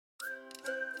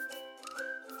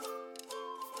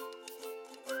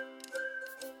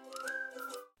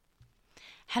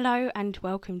Hello and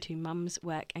welcome to Mum's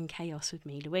Work and Chaos with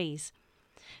me, Louise.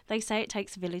 They say it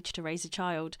takes a village to raise a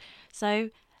child, so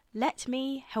let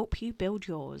me help you build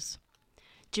yours.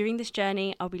 During this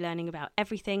journey, I'll be learning about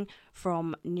everything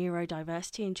from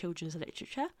neurodiversity in children's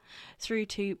literature through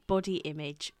to body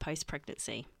image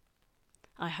post-pregnancy.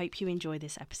 I hope you enjoy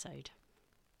this episode.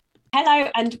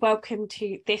 Hello and welcome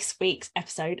to this week's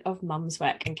episode of Mum's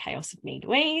Work and Chaos with me,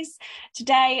 Louise.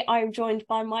 Today I am joined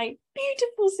by my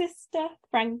beautiful sister,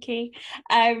 Frankie.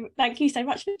 Thank you so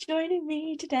much for joining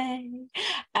me today.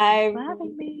 Thanks for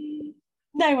having me.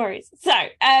 No worries. So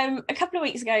a couple of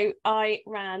weeks ago, I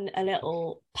ran a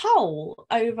little poll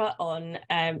over on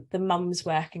the Mum's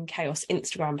Work and Chaos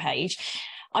Instagram page.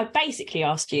 I basically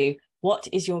asked you, what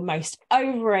is your most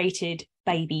overrated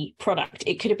baby product?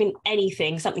 It could have been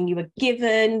anything, something you were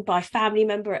given by a family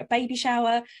member at a baby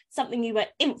shower, something you were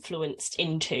influenced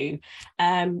into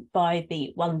by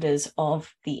the wonders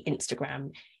of the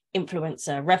Instagram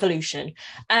influencer revolution.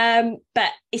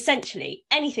 But essentially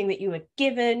anything that you were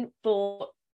given, bought,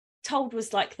 told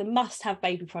was like the must-have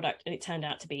baby product, and it turned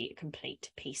out to be a complete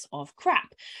piece of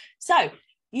crap. So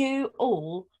you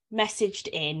all messaged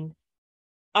in.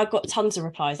 I got tons of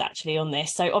replies actually on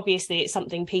this. So obviously it's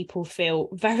something people feel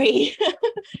very,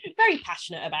 very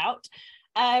passionate about.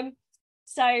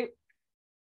 So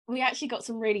we actually got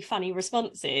some really funny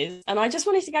responses, and I just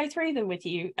wanted to go through them with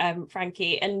you,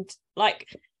 Frankie, and like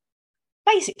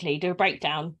basically do a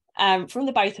breakdown from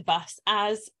the both of us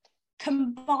as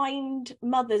combined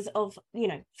mothers of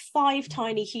 5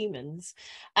 tiny humans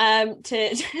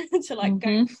to like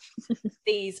go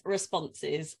these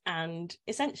responses and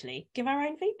essentially give our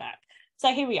own feedback.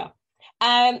 So here we are.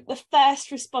 The first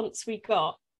response we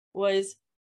got was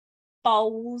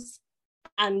bowls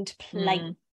and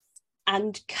plates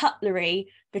and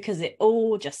cutlery, because it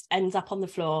all just ends up on the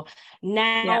floor.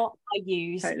 Now I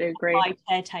use totally a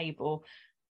high-chair table.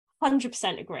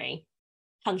 100% agree.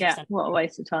 100%. Yeah, what a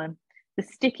waste of time. The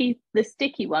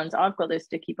sticky ones, I've got those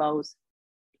sticky bowls.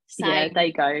 Same.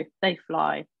 Yeah, they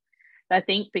fly. I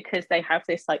think because they have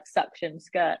this like suction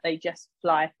skirt, they just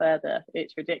fly further.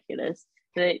 It's ridiculous.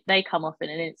 They come off in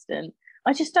an instant.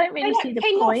 I just don't really see the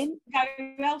point.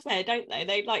 Go elsewhere, don't they?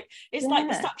 They like like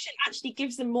the suction actually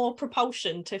gives them more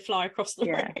propulsion to fly across the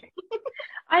room.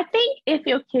 I think if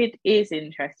your kid is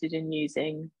interested in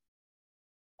using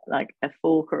like a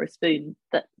fork or a spoon,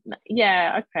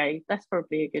 okay, that's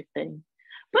probably a good thing.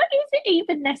 But is it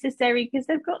even necessary? Because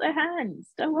they've got their hands.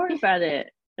 Don't worry about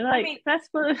it. That's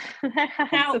what their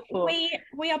hands are for.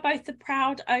 We are both the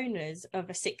proud owners of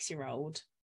a 6-year-old,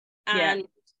 and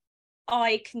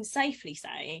I can safely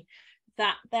say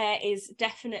that there is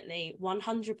definitely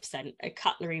 100% a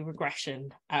cutlery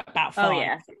regression at about 5.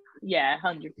 Oh yeah,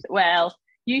 100%. Well,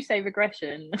 you say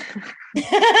regression.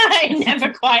 It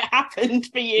never quite happened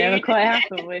for you. Never quite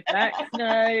happened with Max.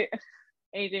 No,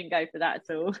 he didn't go for that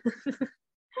at all.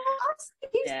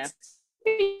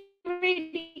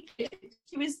 Really,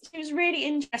 she was really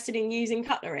interested in using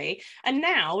cutlery, and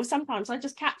now sometimes I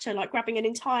just catch her like grabbing an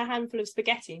entire handful of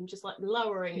spaghetti and just like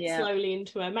lowering it slowly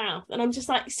into her mouth, and I'm just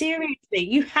like, seriously,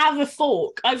 you have a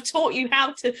fork. I've taught you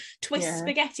how to twist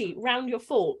spaghetti round your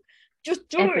fork. Just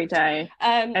do every it. day.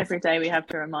 Every day we have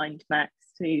to remind Max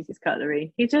to use his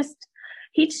cutlery. He's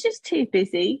just too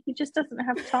busy. He just doesn't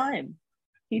have time.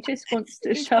 He just wants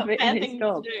to shove it in his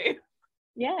gob.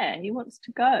 Yeah, he wants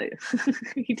to go.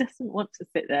 He doesn't want to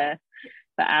sit there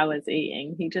for hours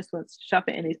eating. He just wants to shove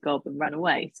it in his gob and run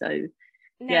away. So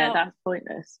now, that's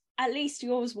pointless. At least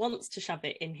yours wants to shove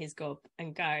it in his gob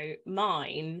and go.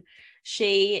 Mine,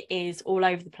 she is all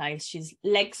over the place. She's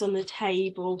legs on the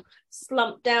table,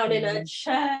 slumped down in a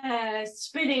chair,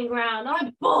 spinning around.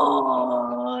 I'm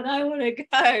bored. I want to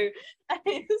go. And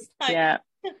it's like,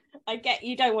 I get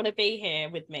you don't want to be here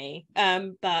with me,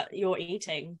 but you're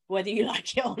eating, whether you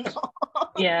like it or not.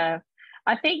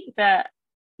 I think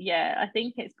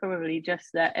it's probably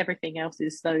just that everything else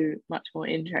is so much more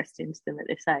interesting to them at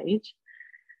this age.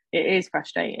 It is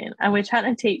frustrating, and we're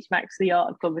trying to teach Max the art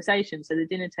of conversation, so the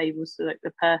dinner table's like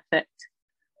the perfect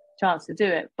chance to do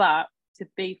it. But to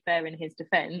be fair, in his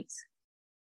defense,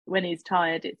 when he's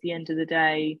tired at the end of the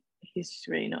day, he's just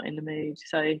really not in the mood,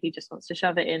 so he just wants to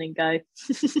shove it in and go.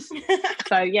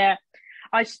 So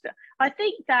I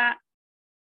think that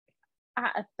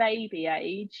at a baby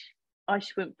age I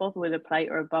shouldn't bother with a plate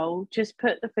or a bowl. Just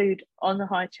put the food on the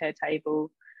high chair table.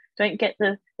 Don't get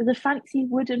the fancy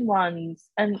wooden ones,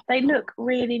 and they look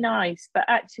really nice, but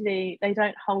actually they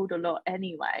don't hold a lot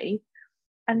anyway.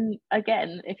 And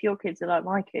again, if your kids are like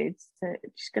my kids, they're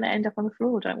just going to end up on the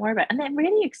floor. Don't worry about it. And they're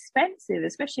really expensive,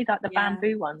 especially like the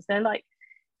bamboo ones. They're like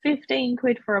 15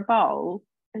 quid for a bowl.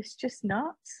 it's just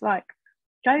nuts. Like,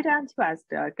 go down to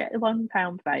Asda, get the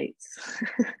 £1 plates.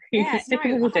 You can stick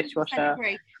them in the dishwasher.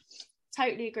 Agree.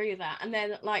 Totally agree with that. And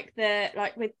then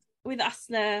with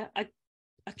Asda, I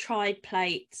tried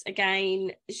plates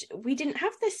again. We didn't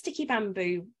have the sticky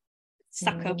bamboo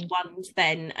sucker ones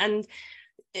then, and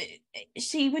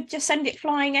she would just send it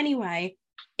flying anyway.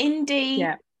 Indy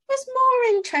was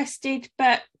more interested,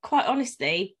 but quite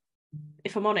honestly,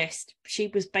 if I'm honest, she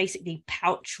was basically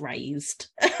pouch raised.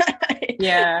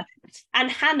 Yeah.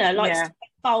 And Hannah likes to get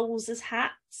bowls as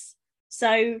hats,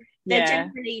 so they're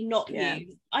generally not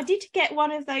used. I did get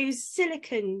one of those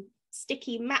silicone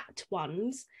sticky matte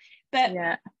ones,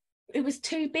 but it was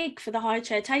too big for the high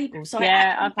chair table, so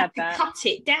I've had to cut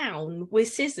it down with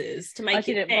scissors to make it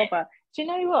fit. I didn't bother. Do you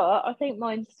know what? I think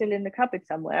mine's still in the cupboard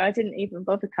somewhere. I didn't even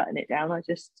bother cutting it down. I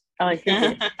hid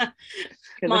it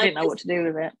because I didn't know what to do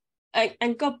with it.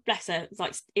 And God bless her,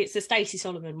 it's a Stacey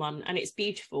Solomon one, and it's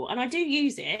beautiful, and I do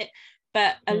use it,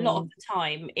 but a lot of the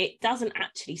time it doesn't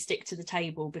actually stick to the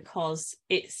table because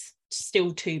it's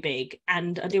still too big,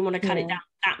 and I didn't want to cut it down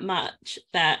that much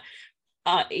that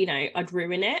I'd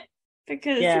ruin it,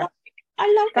 because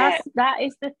I love it. That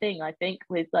is the thing, I think,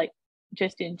 with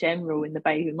just in general in the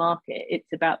baby market,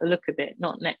 it's about the look of it,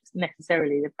 not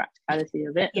necessarily the practicality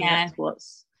of it. And that's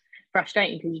what's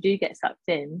frustrating, because you do get sucked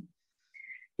in.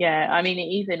 I mean,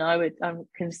 even I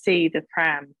can see the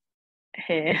pram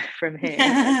here from here.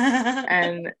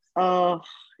 And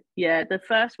the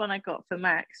first one I got for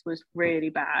Max was really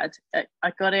bad.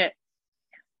 I got it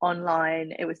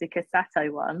online. It was the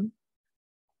Cassato one.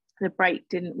 The brake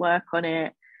didn't work on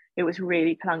it. It was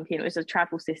really clunky. It was a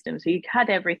travel system, so you had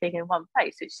everything in one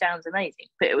place, which sounds amazing,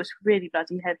 but it was really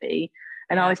bloody heavy.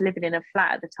 And I was living in a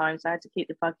flat at the time, so I had to keep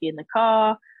the buggy in the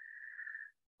car.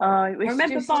 I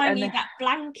remember buying you that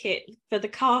blanket for the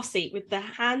car seat with the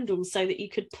handles so that you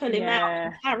could pull him out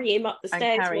and carry him up the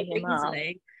stairs more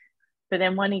easily. But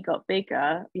then when he got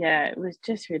bigger, it was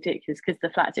just ridiculous, because the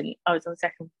flat didn't. I was on the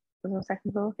second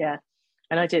floor,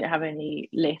 and I didn't have any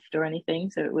lift or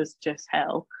anything, so it was just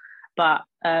hell. But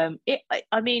I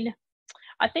mean,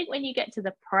 I think when you get to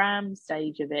the pram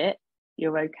stage of it,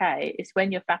 you're okay. It's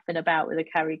when you're faffing about with a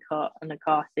carry cot and a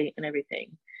car seat and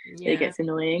everything it gets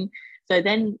annoying. So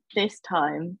then this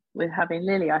time with having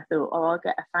Lily, I thought, I'll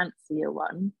get a fancier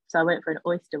one. So I went for an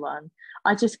oyster one.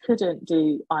 I just couldn't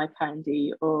do eye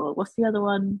candy, or what's the other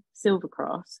one? Silver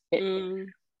Cross.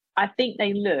 I think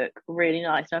they look really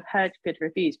nice. I've heard good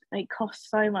reviews, but they cost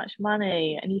so much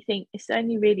money, and you think it's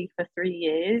only really for 3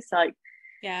 years. I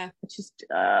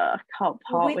can't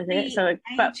part with it. So,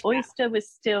 but oyster was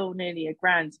still nearly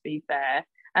 £1,000, to be fair.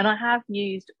 And I have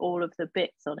used all of the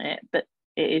bits on it, but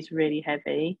it is really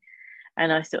heavy.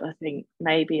 And I sort of think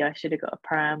maybe I should have got a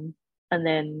pram, and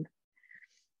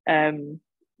then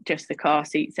just the car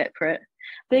seat separate.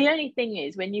 The only thing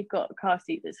is, when you've got a car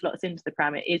seat that slots into the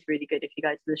pram, it is really good if you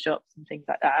go to the shops and things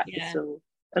like that. It's all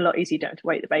a lot easier. You don't have to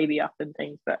wake the baby up and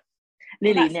things. But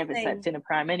Lily never slept in a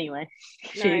pram anyway.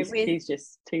 She's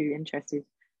just too interested.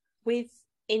 With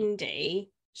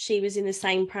Indy, she was in the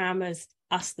same pram as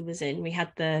us that was in. We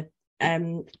had the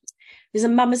there's a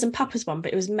Mamas and Papas one,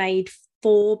 but it was made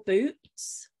for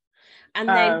boots. And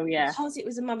then because it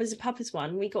was a Mamas and Papas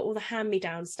one, we got all the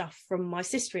hand-me-down stuff from my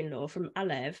sister-in-law, from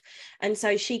Alev. And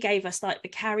so she gave us the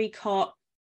carry cot.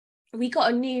 We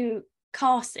got a new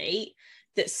car seat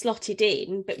that slotted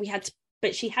in, but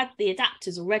she had the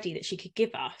adapters already that she could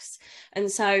give us. And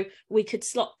so we could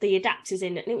slot the adapters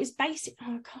in. And it was basic. I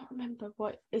can't remember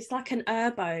what. It's like an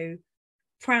Erbo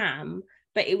pram,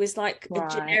 but it was a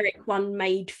generic one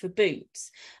made for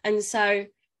boots. And so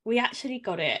we actually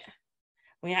got it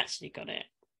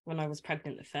when I was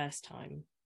pregnant the first time.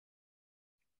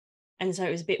 And so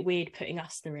it was a bit weird putting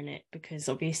Asta in it, because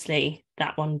obviously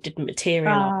that one didn't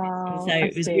materialise. So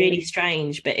it was really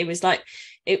strange. But it was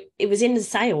it was in the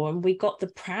sale, and we got the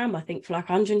pram, I think, for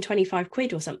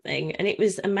 £125 or something. And it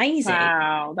was amazing.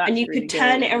 Wow, that's and you really could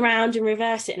turn good. it around and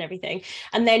reverse it and everything.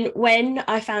 And then when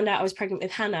I found out I was pregnant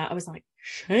with Hannah, I was like,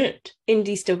 shit,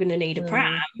 Indy's still going to need a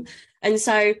pram. And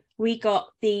so we got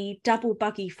the double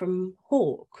buggy from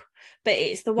Hawk, but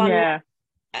it's the one,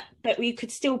 but we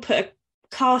could still put a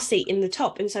car seat in the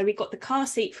top. And so we got the car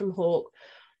seat from Hawk.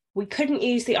 We couldn't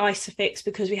use the Isofix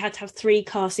because we had to have 3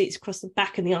 car seats across the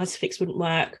back, and the Isofix wouldn't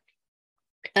work.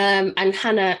 And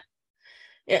Hannah,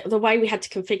 the way we had to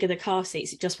configure the car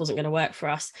seats, it just wasn't going to work for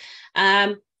us.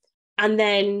 And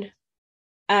then,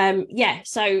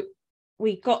 so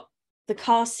we got the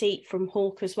car seat from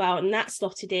Hawk as well, and that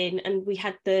slotted in, and we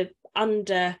had the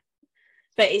under,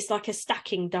 but it's like a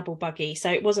stacking double buggy,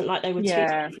 so it wasn't like they were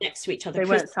two next to each other. They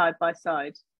weren't side by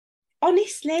side.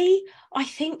 honestly, I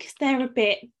think they're a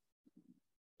bit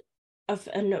of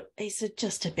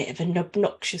just a bit of an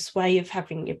obnoxious way of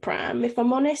having your pram, if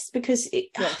I'm honest, because it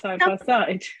side by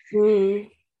side.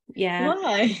 Yeah.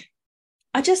 Why?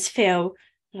 I just feel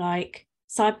like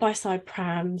side by side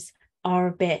prams are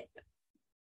a bit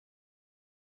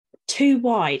too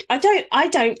wide. I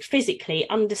don't physically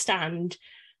understand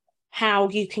how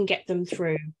you can get them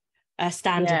through a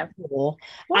standard door.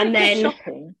 And then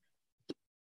shopping.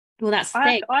 Well, that's the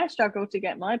thing. I struggle to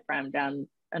get my pram down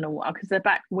in a while because the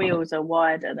back wheels are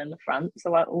wider than the front,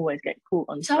 so I always get caught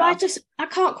on stuff. I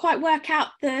can't quite work out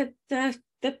the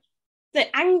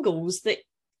angles that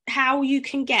how you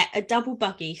can get a double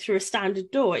buggy through a standard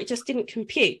door. It just didn't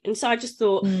compute, and so I just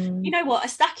thought, you know what, a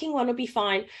stacking one will be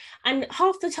fine. And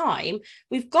half the time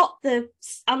we've got the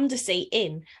underseat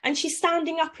in and she's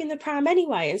standing up in the pram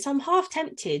anyway, and so I'm half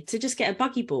tempted to just get a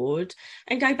buggy board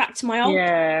and go back to my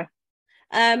old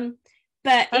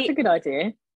but that's a good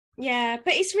idea. Yeah,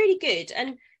 but it's really good.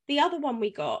 And the other one we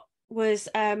got was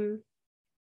a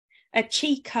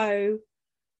Chico,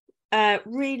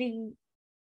 really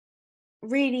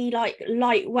like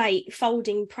lightweight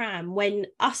folding pram when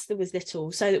Uster was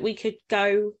little, so that we could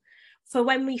go for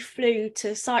when we flew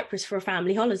to Cyprus for a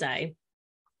family holiday.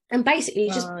 And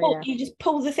basically you just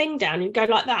pull the thing down and go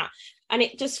like that, and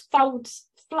it just folds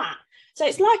flat. So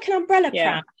it's like an umbrella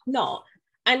pram, not,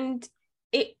 and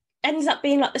it ends up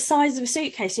being like the size of a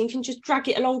suitcase, and you can just drag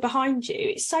it along behind you.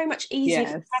 It's so much easier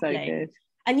for traveling. So good.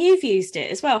 And you've used it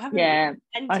as well, haven't you? Yeah,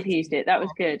 I've used it. That was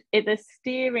good. The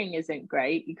steering isn't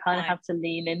great. You kind of have to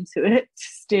lean into it to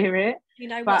steer it. You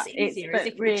know what's easier is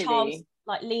if the child's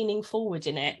like leaning forward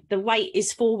in it. The weight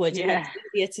is forward and it's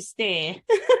easier to steer.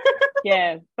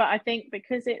 Yeah, but I think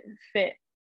because it fit,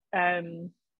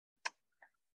 did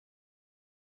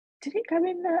it go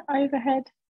in the overhead?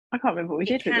 I can't remember what we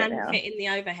did with it now. It can fit in the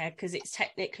overhead because it's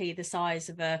technically the size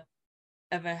of a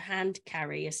hand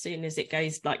carry as soon as it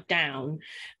goes like down.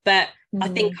 But I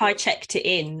think I checked it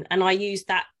in and I used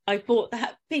that. I bought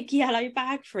that big yellow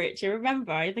bag for it. Do you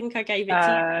remember? I think I gave it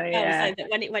to you so that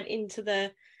when it went into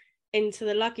the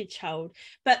luggage hold,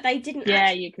 but they didn't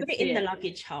actually put it in the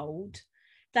luggage hold.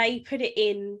 They put it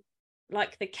in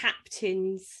like the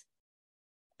captain's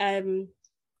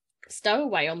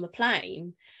stowaway on the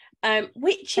plane,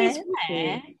 which is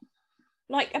where,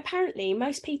 like, apparently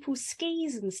most people's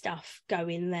skis and stuff go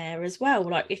in there as well.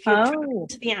 Like if you're traveling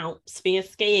to the Alps for your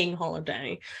skiing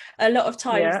holiday, a lot of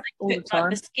times they put like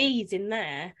the skis in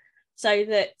there so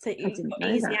that you've got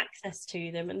easy access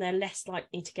to them and they're less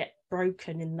likely to get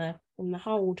broken in the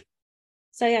hold.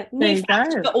 So yeah, new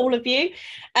fact for all of you.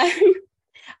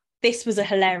 This was a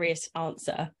hilarious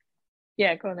answer.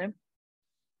 Yeah, go on then.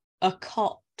 A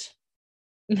cot.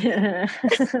 Well,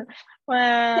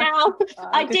 now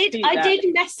I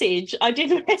did message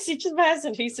the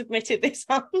person who submitted this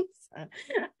answer,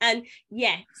 and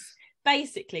yes,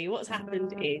 basically what's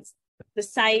happened is the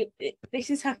same. This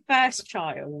is her first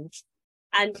child,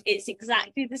 and it's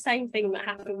exactly the same thing that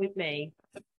happened with me.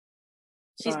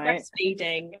 She's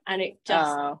breastfeeding, and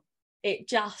it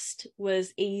just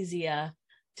was easier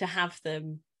to have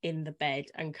them in the bed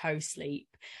and co-sleep.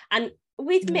 And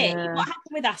with me, what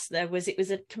happened with Uster was it was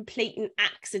a complete and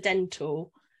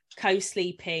accidental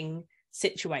co-sleeping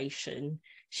situation.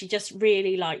 She just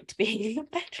really liked being in the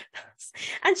bed with us,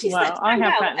 and she slept I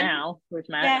have that now with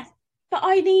Matt. Yeah, but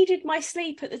I needed my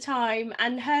sleep at the time,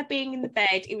 and her being in the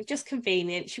bed, it was just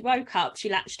convenient. She woke up, she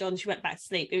latched on, she went back to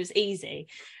sleep. It was easy.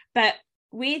 But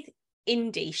with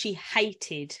Indy, she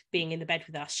hated being in the bed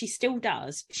with us. She still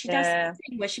does. She does the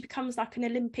thing where she becomes like an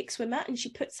Olympic swimmer, and she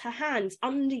puts her hands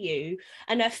under you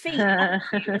and her feet under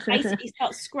you, and basically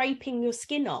starts scraping your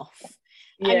skin off.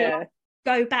 And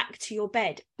go back to your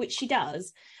bed, which she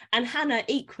does. And Hannah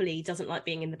equally doesn't like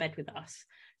being in the bed with us.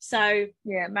 So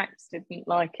Max didn't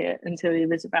like it until he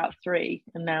was about 3,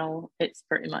 and now it's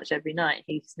pretty much every night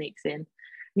he sneaks in.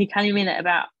 He came in at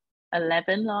about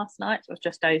 11 last night, so I was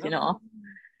just dozing off.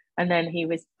 And then he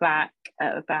was back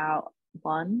at about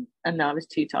 1, and I was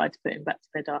too tired to put him back to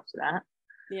bed after that.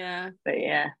 Yeah. But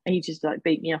he just like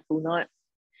beat me up all night.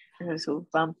 It was all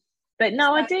fun. But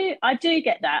no, I do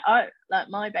get that. I like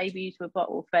my babies were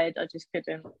bottle fed. I just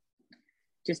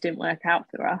didn't work out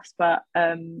for us. But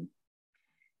I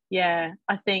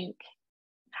think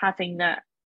having that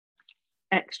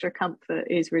extra comfort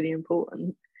is really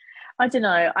important. I don't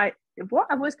know. What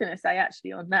I was going to say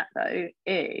actually on that though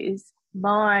is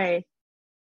my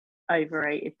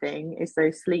overrated thing is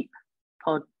those sleep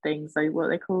pod things. So what are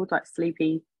they called? Like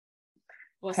sleepy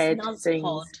head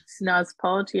things. Snuzz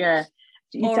pod. Yeah.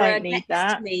 You don't need that.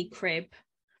 Next to me crib.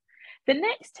 The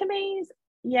next to me's,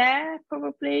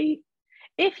 probably.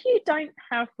 if you don't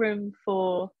have room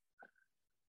for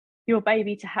your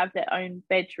baby to have their own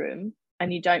bedroom,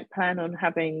 and you don't plan on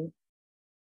having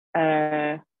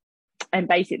and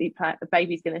basically the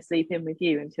baby's going to sleep in with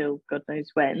you until God knows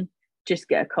when, just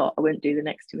get a cot. I wouldn't do the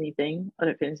next to me thing. I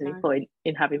don't think there's any point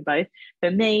in having both. For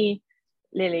me,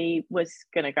 Lily was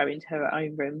going to go into her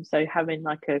own room, so having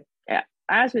like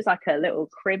ours was like a little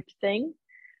crib thing,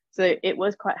 so it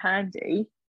was quite handy.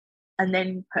 And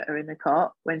then put her in the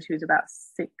cot when she was about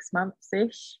 6 months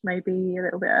ish, maybe a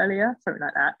little bit earlier, something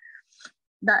like that.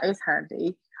 That is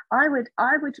handy. I would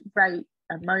rate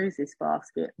a Moses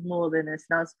basket more than a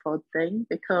snuzz pod thing,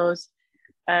 because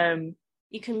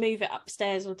you can move it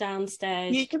upstairs or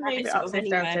downstairs. You can move it upstairs,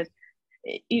 downstairs.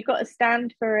 You've got to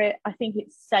stand for it. I think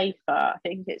it's safer. I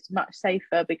think it's much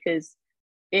safer, because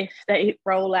if they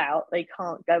roll out, they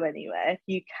can't go anywhere.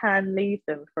 You can leave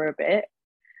them for a bit.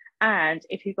 And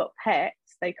if you've got pets,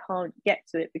 they can't get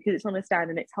to it because it's on a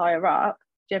stand and it's higher up.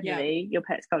 Generally, your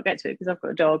pets can't get to it, because I've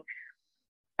got a dog.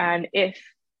 And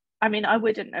I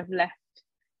wouldn't have left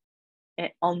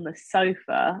it on the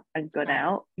sofa and gone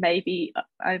out. Maybe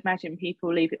I imagine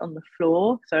people leave it on the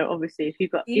floor. So obviously, if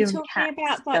you've got cats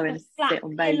about, like, go and sit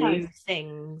on babies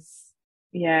things.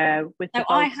 Yeah, with so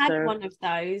I had one of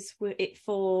those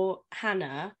for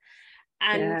Hannah,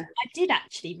 and I did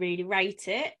actually really rate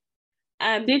it.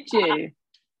 Did you?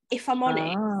 If I'm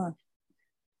honest,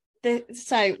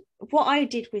 so what I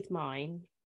did with mine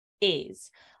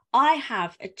is I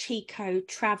have a Chico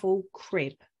travel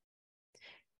crib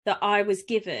that I was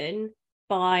given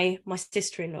by my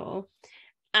sister-in-law,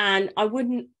 and I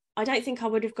don't think I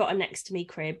would have got a next to me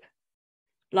crib.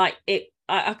 Like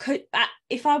I could,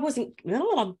 if I wasn't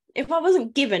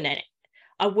given it,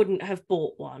 I wouldn't have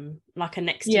bought one, like a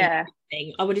next to me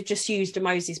thing. I would have just used a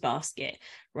Moses basket,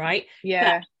 right?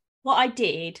 Yeah. But what I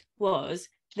did was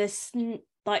I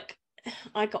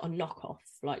got a knockoff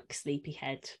like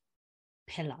Sleepyhead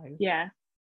pillow. Yeah,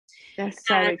 they're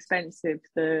so expensive.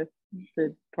 The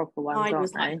proper ones. Mine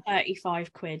was like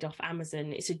 35 quid off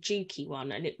Amazon. It's a Dukey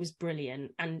one, and it was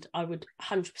brilliant. And I would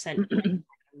 100% recommend.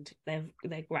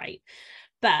 They're great.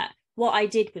 But what I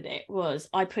did with it was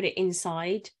I put it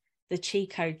inside the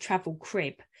Chico travel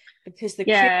crib, because the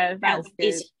crib itself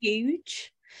is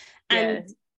huge, and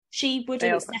she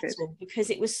wouldn't settle because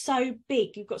it was so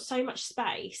big. You've got so much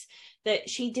space that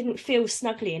she didn't feel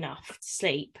snuggly enough to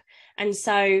sleep. And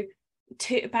so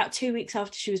about 2 weeks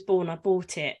after she was born, I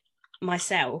bought it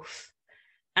myself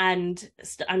and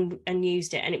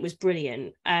used it, and it was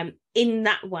brilliant in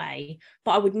that way.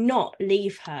 But I would not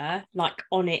leave her like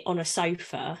on a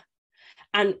sofa.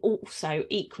 And also,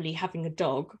 equally, having a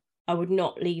dog, I would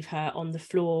not leave her on the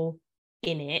floor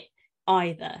in it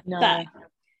either. No. But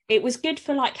it was good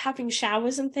for like having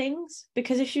showers and things,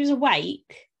 because if she was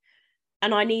awake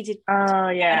and I needed to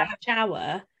have a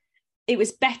shower, it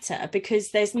was better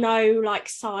because there's no like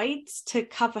sides to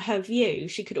cover her view.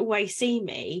 She could always see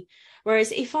me.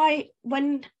 Whereas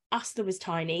when Asta was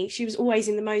tiny, she was always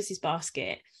in the Moses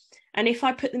basket. And if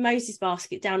I put the Moses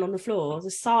basket down on the floor,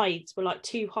 the sides were like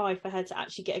too high for her to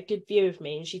actually get a good view of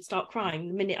me, and she'd start crying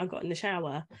the minute I got in the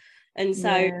shower. And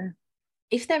so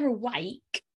if they're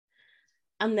awake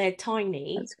and they're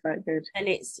tiny, that's quite good. And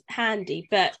it's handy.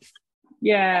 But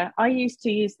I used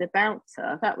to use the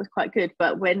bouncer. That was quite good.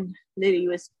 But when Lily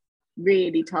was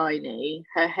really tiny,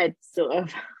 her head sort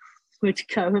of would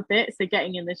go a bit. So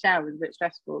getting in the shower was a bit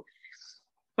stressful.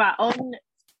 But on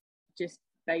just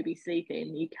baby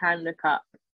sleeping, you can look up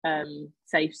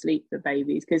safe sleep for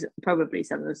babies, because probably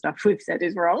some of the stuff we've said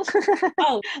is wrong.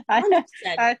 Oh, 100%.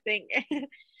 I think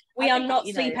we are not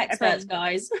sleep experts,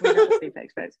 guys. We're not sleep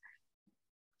experts.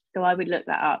 So I would look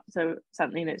that up. So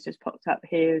something that's just popped up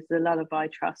here is the Lullaby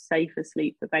Trust Safer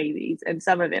Sleep for Babies. And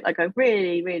some of it, like, I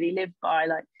really, really live by,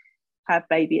 like, have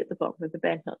baby at the bottom of the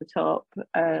bed, not the top.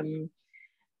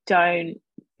 Don't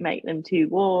make them too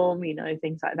warm,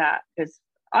 things like that. Because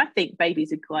I think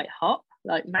babies are quite hot.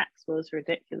 Like Max was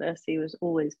ridiculous. He was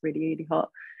always really, really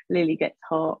hot. Lily gets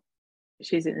hot.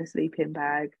 She's in a sleeping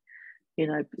bag,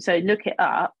 So look it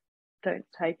up. Don't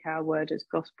take our word as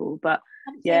gospel. But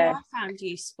something I found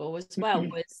useful as well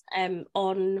was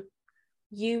on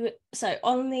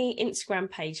the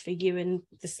Instagram page for You and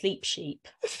the Sleep Sheep,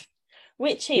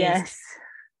 which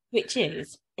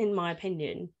is, in my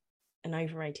opinion, an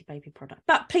overrated baby product.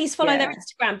 But please follow their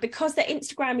Instagram, because their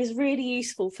Instagram is really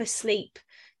useful for sleep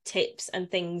tips and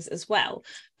things as well.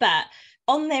 But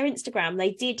on their Instagram, they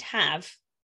did have,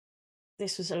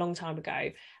 this was a long time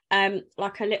ago,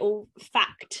 like a little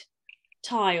fact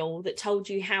tile that told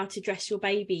you how to dress your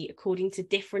baby according to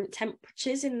different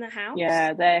temperatures in the house.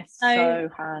 Yeah, they're so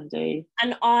handy.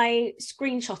 And I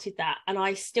screenshotted that, and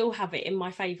I still have it in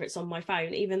my favourites on my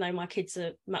phone, even though my kids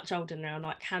are much older now.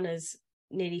 Like Hannah's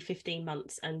nearly 15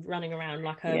 months and running around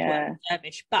like a work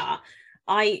dervish. But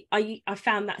I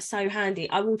found that so handy.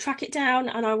 I will track it down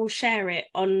and I will share it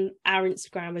on our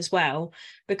Instagram as well,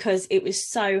 because it was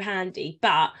so handy.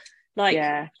 But like,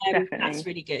 that's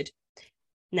really good.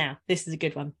 Now, this is a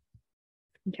good one.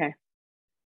 Okay.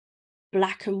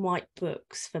 Black and white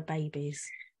books for babies.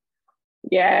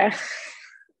 Yeah.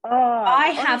 I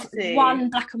have one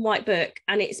black and white book,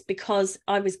 and it's because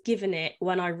I was given it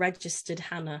when I registered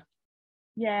Hannah.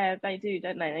 Yeah, they do,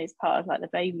 don't they? It's part of like the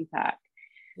baby pack.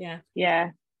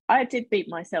 Yeah. I did beat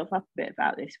myself up a bit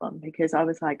about this one, because I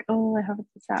was like, oh, I haven't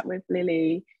sat with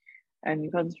Lily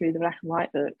and gone through the black and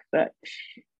white book, but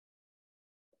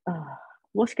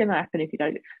what's going to happen if you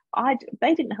don't?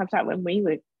 They didn't have that when we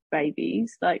were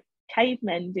babies. Like,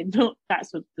 cavemen did not.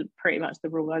 That's pretty much the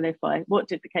rule I live by. What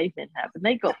did the cavemen have? And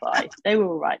they got by. They were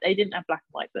all right. They didn't have black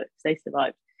and white books. They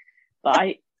survived.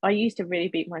 But I used to really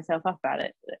beat myself up about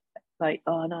it. Like,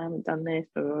 oh no, I haven't done this,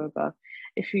 blah, blah, blah.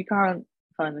 If you can't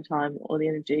find the time or the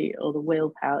energy or the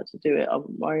willpower to do it, I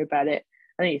wouldn't worry about it.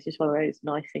 I think it's just one of those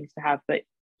nice things to have. But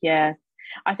yeah,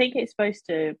 I think it's supposed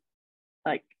to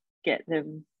like get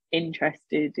them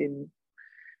interested in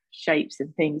shapes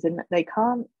and things, and they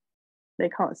can't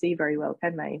see very well,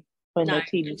 can they, when they're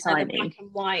teeny tiny? The black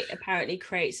and white apparently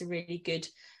creates a really good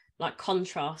like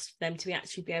contrast for them to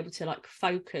be able to like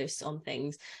focus on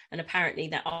things, and apparently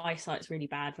their eyesight's really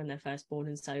bad when they're first born,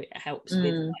 and so it helps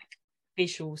with like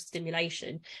visual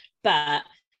stimulation. But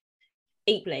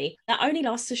equally, that only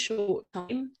lasts a short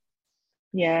time.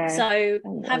 Yeah, so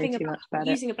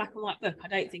using a black and white book, I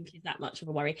don't think is that much of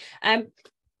a worry.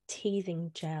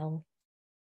 Teething gel.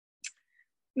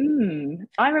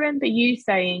 I remember you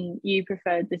saying you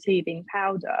preferred the teething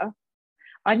powder.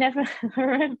 I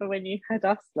remember when you had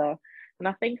Usla, and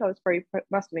I think I was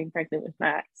must have been pregnant with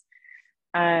Max,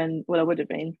 and well, I would have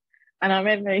been. And I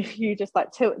remember you just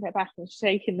like tilting it back and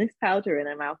shaking this powder in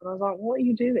her mouth, and I was like, "What are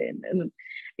you doing?" And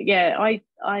yeah, I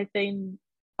think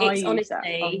I used that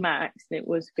on Max, and it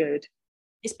was good.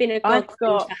 It's been a godsend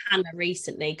for Hannah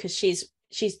recently, because she's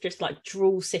just like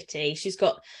drool city. She's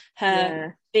got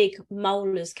her big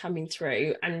molars coming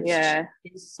through, and she's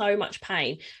in so much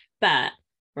pain. But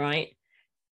right,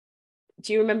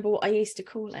 do you remember what I used to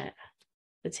call it?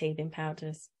 The teething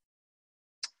powders.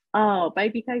 Oh,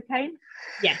 baby cocaine.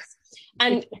 Yes.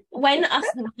 And when us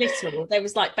were little, there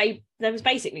was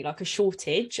basically like a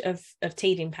shortage of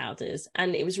teething powders,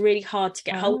 and it was really hard to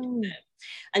get hold of them.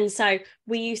 And so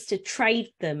we used to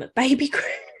trade them at baby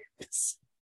groups.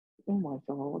 Oh my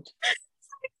god.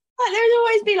 Like, there would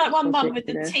always be like one mum with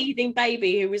the teething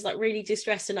baby who was like really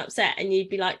distressed and upset, and you'd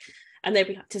be like, and they'd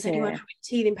be like, "Does anyone have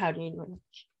teething powder?" And you'd be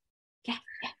like,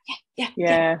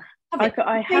 yeah.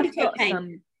 I have got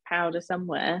some powder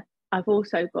somewhere. I've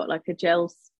also got like a gel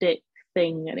stick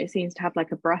thing, and it seems to have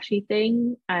like a brushy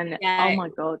thing, and oh my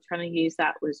god, trying to use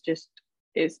that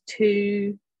is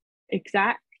too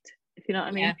exact, if you know what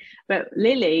I mean. But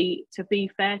Lily, to be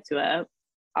fair to her,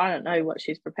 I don't know what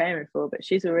she's preparing for, but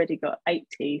she's already got 8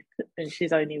 teeth and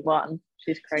she's only 1.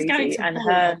 She's crazy. And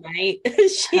her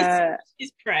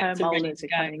molars are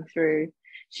coming through.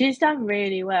 She's done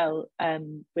really well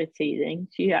with teething.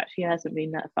 She actually hasn't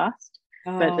been that fussed,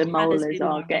 but the molars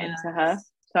are getting to her.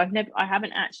 So I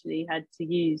haven't actually had to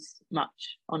use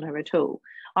much on her at all.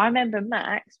 I remember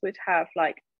Max would have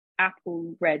like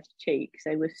apple red cheeks.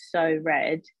 They were so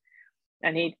red,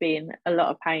 and he'd be in a lot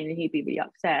of pain, and he'd be really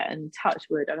upset. And touch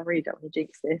wood, and I really don't want to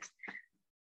jinx this.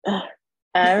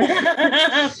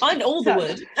 Find all the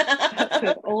wood.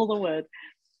 All the wood.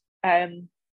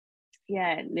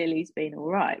 Yeah, Lily's been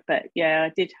all right, but yeah,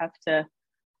 I did have to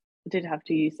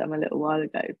use some a little while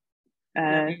ago.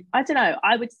 I don't know.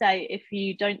 I would say if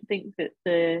you don't think that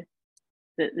the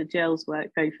gels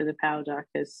work, go for the powder,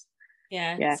 because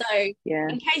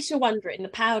in case you're wondering, the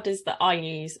powders that I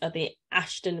use are the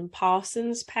Ashton and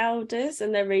Parsons powders,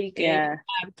 and they're really good.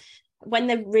 When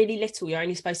they're really little, you're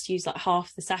only supposed to use like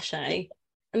half the sachet,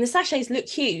 and the sachets look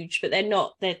huge, but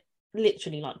they're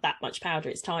literally like that much powder.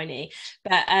 It's tiny,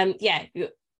 but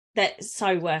they're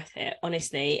so worth it,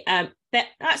 honestly.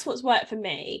 That's what's worked for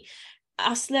me.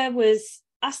 Usla was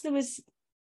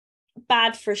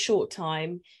bad for a short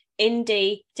time.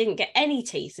 Indy didn't get any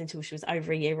teeth until she was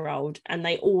over a year old, and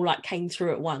they all like came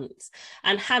through at once.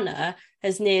 And Hannah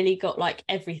has nearly got like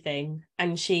everything,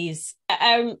 and she's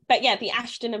but yeah, the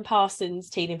Ashton and Parsons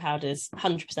teething powders,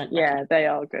 100%. Yeah, they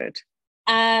are good.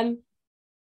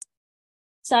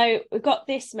 So we got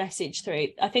this message through.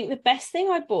 I think the best thing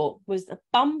I bought was the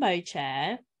Bumbo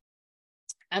chair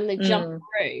and the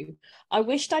jumperoo. I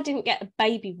wished I didn't get a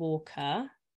baby walker.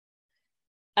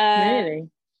 Really?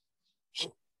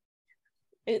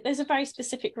 There's a very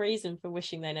specific reason for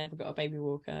wishing they never got a baby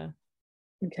walker.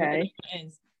 Okay. It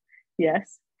is.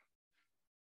 Yes.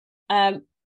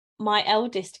 My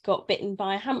eldest got bitten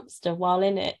by a hamster while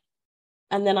in it,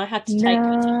 and then I had to take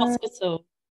her to hospital,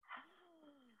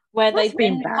 where they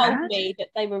then told me that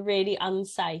they were really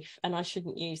unsafe and I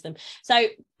shouldn't use them. So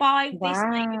by this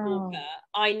baby walker,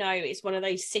 I know it's one of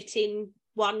those sit-in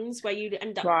ones where you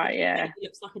end up it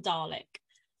looks like a Dalek.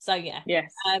 So yes,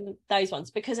 those ones,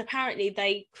 because apparently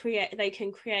they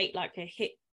can create like a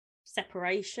hip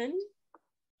separation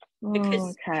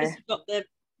because you've got the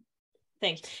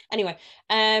thing. Anyway,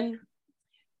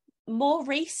 more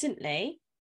recently,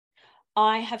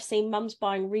 I have seen mums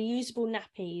buying reusable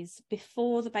nappies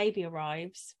before the baby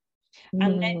arrives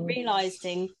and then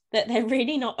realising that they're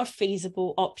really not a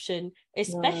feasible option,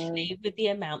 especially with the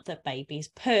amount that babies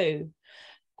poo.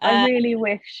 I really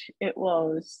wish it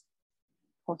was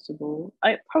possible.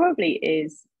 It probably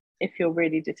is if you're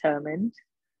really determined.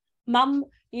 Mum,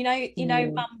 you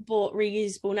know, Mum bought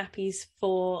reusable nappies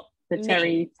for the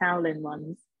terry toweling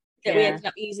ones that we ended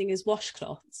up using as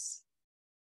washcloths.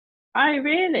 Oh,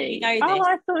 really? You know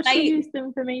I thought she used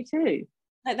them for me too.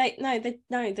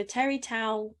 The terry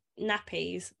towel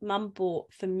nappies Mum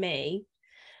bought for me,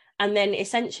 and then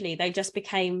essentially they just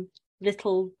became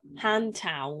little hand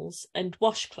towels and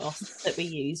washcloths that we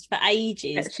used for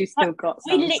ages. She still got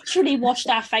some. We literally washed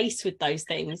our face with those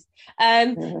things.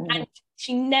 And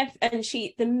she never, and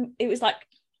it was like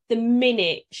the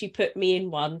minute she put me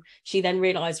in one, she then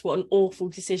realised what an awful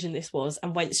decision this was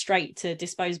and went straight to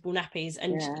disposable nappies.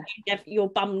 And your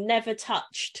bum never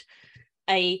touched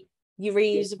a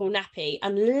reusable nappy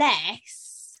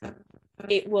unless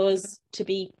it was to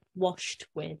be washed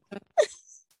with.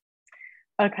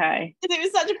 Okay. It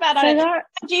was such a bad idea.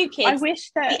 I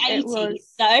wish that the 80s, it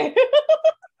was. So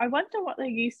I wonder what they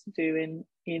used to do in,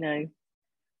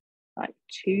 like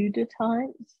Tudor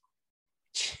times.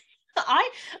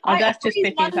 That's just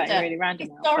picking something really random.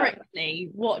 Historically,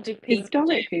 what did people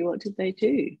do? What did they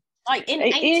do? Like in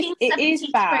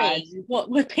 1873,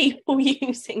 what were people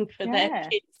using for their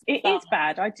kids? It is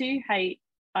bad. I do hate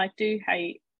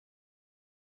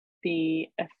the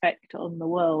effect on the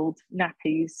world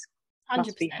nappies 100%.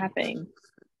 Must be having.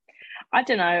 I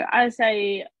don't know, as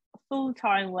a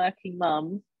full-time working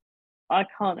mum, I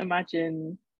can't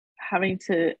imagine having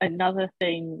another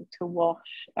thing to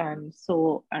wash and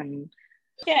sort and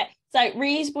so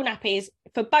reusable nappies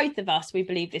for both of us, we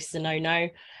believe this is a no-no.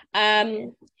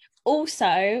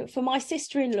 Also for my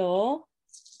sister-in-law,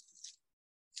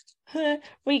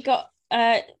 we got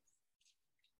my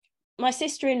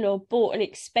sister-in-law bought an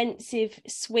expensive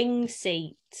swing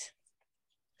seat.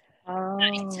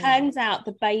 And it turns out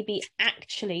the baby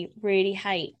actually really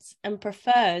hates and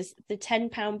prefers the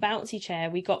 £10 bouncy chair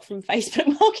we got from Facebook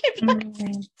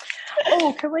Marketplace.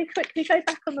 Can we quickly go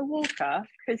back on the walker?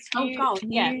 Because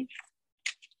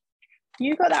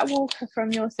you got that walker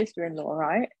from your sister-in-law,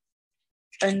 right?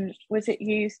 And was it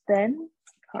used then?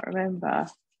 Can't remember.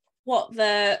 What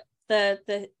the plug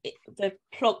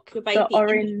the baby, the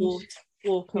orange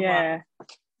walker one.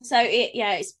 So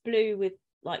it's blue with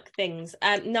like things.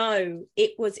 No,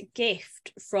 it was a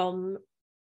gift from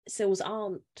Syl's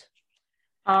aunt.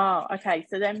 Oh, okay.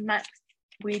 So then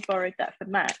we borrowed that for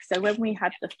Max. So when we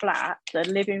had the flat, the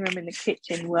living room and the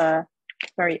kitchen were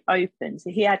very open,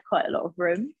 so he had quite a lot of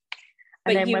room.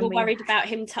 But then you were worried about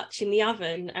him touching the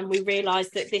oven, and we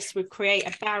realised that this would create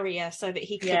a barrier so that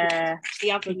he couldn't touch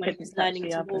the oven when he was learning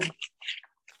to walk.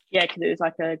 Yeah, because it was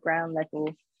like a ground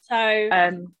level. So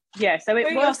so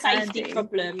it was safety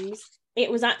problems. It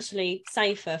was actually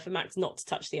safer for Max not to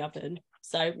touch the oven.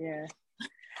 So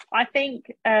I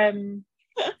think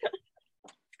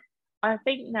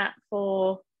that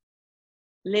for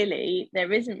Lily,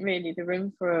 there isn't really the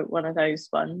room for one of those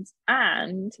ones,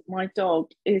 and my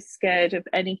dog is scared of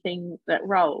anything that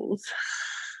rolls.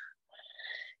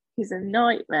 He's a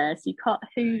nightmare, so you can't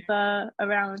hoover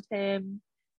around him.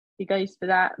 He goes for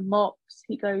that. Mops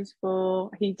he goes for.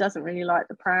 He doesn't really like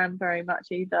the pram very much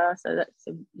either, so that's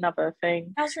another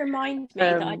thing. It does remind me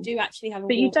that I do actually have a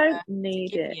walker, but you don't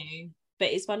need it. But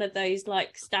it's one of those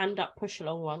like stand-up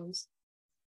push-along ones.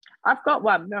 I've got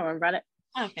one. No one read it.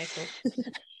 Okay, cool.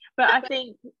 But I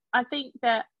think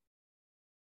that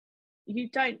you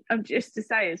don't. Just to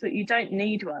say is that you don't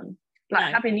need one.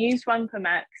 Like having used one for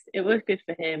Max, it was good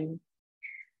for him.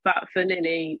 But for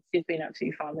Lily, she's been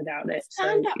absolutely fine without it.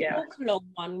 Stand-up walk-along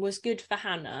one was good for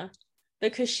Hannah,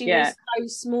 because she was so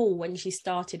small when she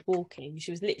started walking.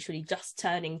 She was literally just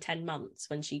turning 10 months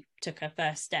when she took her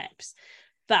first steps.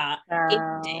 But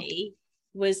Indy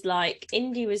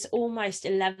was almost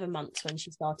 11 months when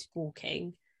she started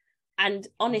walking. And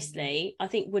honestly, I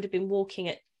think would have been walking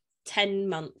at 10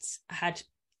 months had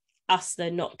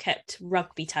Usler not kept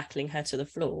rugby tackling her to the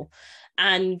floor.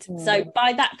 And so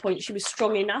by that point, she was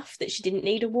strong enough that she didn't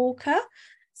need a walker.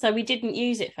 So we didn't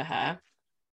use it for her.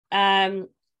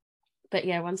 But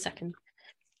yeah, 1 second.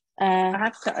 I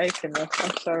have to open this.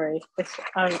 I'm sorry. This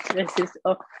is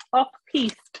off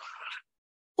piece.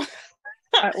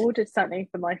 I ordered something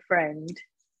for my friend,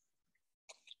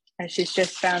 and she's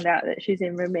just found out that she's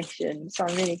in remission. So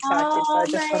I'm really excited. So I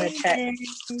just want to check.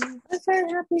 I'm so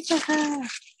happy for her.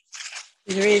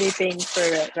 She's really been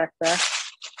through it, bless her.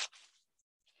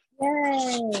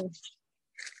 Yay!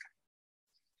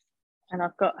 And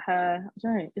I've got her. I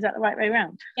don't know. Is that the right way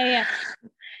around? Yeah.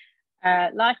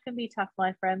 Life can be tough,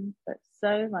 my friend, but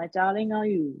so, my darling, are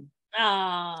you.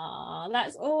 Ah,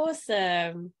 that's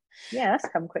awesome. Yeah, that's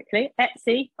come quickly.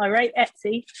 Etsy. I rate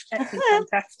Etsy. Etsy's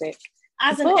fantastic.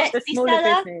 As an Etsy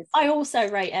seller, business. I also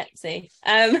rate Etsy.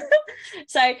 That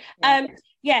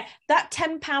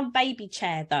 £10 baby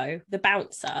chair though, the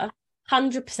bouncer,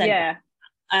 100%. Yeah.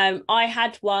 I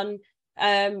had one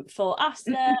for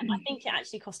Usler. I think it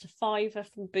actually cost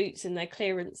 £5 from Boots in their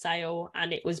clearance sale,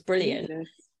 and it was brilliant. Jesus.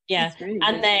 Yeah, really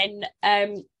and good.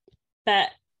 Then but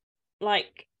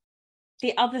like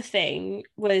the other thing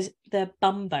was the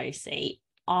bumbo seat.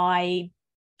 I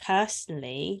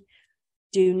personally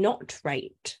do not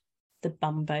rate the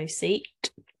bumbo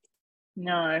seat.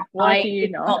 No, why do you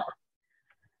not?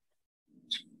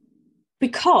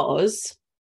 Because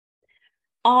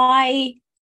so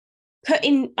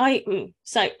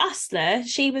Usler,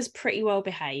 she was pretty well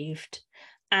behaved,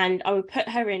 and I would put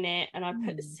her in it, and I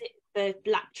put the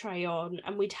lap tray on,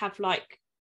 and we'd have like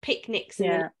picnics in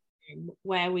the room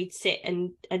where we'd sit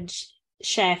and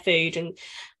share food and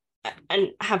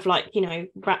have like, you know,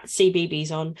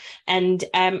 CBBS on,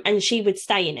 and she would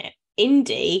stay in it.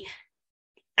 Indy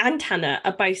and Hannah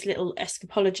are both little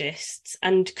escapologists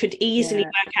and could easily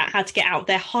work out how to get out of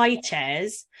their high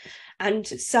chairs, and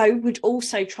so would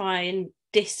also try and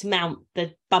dismount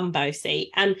the bumbo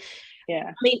seat. And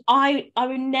I mean, I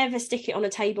would never stick it on a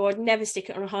table. I'd never stick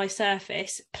it on a high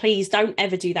surface. Please don't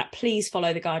ever do that. Please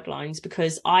follow the guidelines,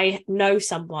 because I know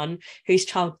someone whose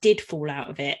child did fall out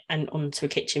of it and onto a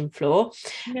kitchen floor.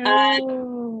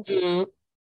 No.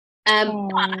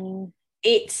 But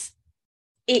it's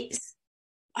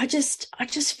I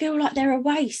just feel like they're a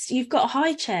waste. You've got a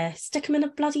high chair, stick them in a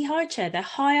bloody high chair. They're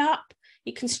high up.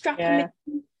 You can strap them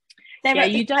in.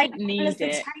 You don't need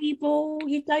it. Table.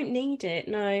 You don't need it.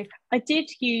 No. I did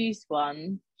use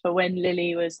one for when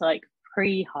Lily was like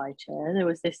pre-high chair. There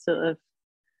was this sort of,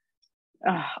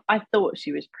 I thought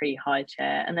she was pre-high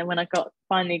chair, and then when I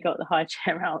finally got the high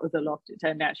chair out of the loft, it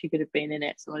turned out she could have been in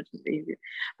it, so I didn't leave it.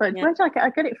 But where did I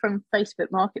get it from?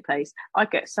 Facebook Marketplace.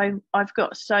 I've got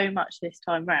so much this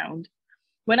time round.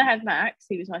 When I had Max,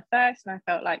 he was my first, and I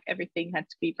felt like everything had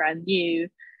to be brand new.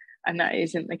 And that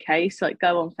isn't the case. Like,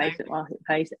 go on Facebook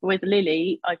Marketplace. With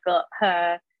Lily, I got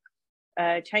her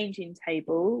changing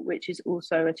table, which is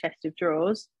also a chest of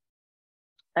drawers,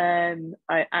 and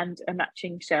a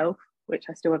matching shelf, which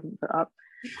I still haven't put up.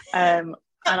 And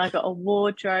I got a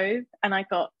wardrobe, and I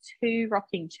got 2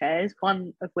 rocking chairs,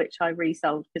 one of which I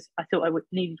resold because I thought I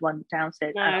needed one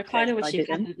downstairs. No, I kind of wish you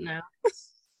hadn't now.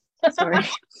 Sorry.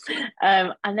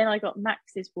 And then I got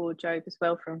Max's wardrobe as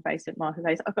well from Facebook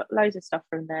Marketplace. I've got loads of stuff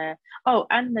from there. Oh,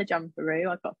 and the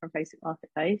jumperoo I got from Facebook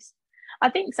Marketplace.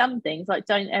 I think some things, like,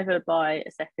 don't ever buy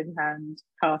a second-hand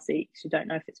car seat because you don't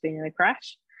know if it's been in a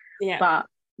crash. Yeah. But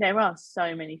there are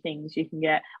so many things you can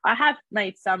get. I have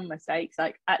made some mistakes.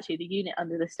 Like, actually, the unit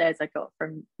under the stairs I got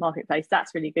from Marketplace,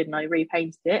 that's really good, and I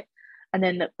repainted it. And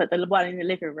then but the one in the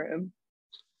living room,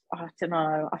 I don't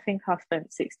know, I think I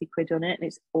spent 60 quid on it, and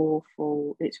it's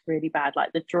awful. It's really bad.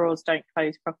 Like, the drawers don't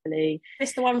close properly. Is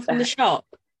this the one from the shop?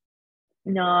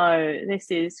 No,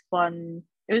 this is one.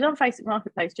 It was on Facebook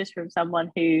Marketplace just from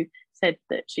someone who said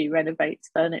that she renovates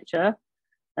furniture,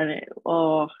 and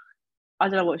I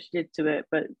don't know what she did to it,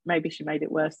 but maybe she made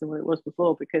it worse than what it was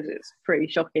before, because it's pretty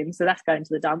shocking. So that's going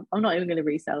to the dump. I'm not even going to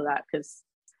resell that, because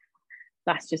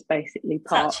that's just basically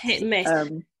part. Such hit and miss.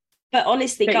 But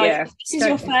honestly, guys, if this is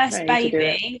your first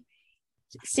baby,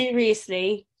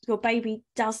 seriously, your baby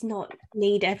does not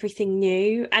need everything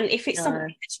new. And if it's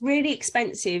something that's really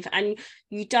expensive and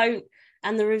you don't,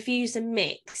 and the reviews are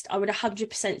mixed, I would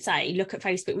 100% say look at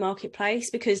Facebook Marketplace,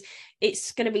 because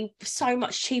it's going to be so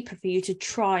much cheaper for you to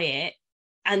try it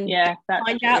and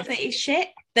find out that it's shit.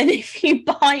 than if you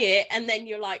buy it and then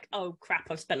you're like, oh crap,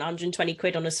 I've spent 120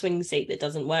 quid on a swing seat that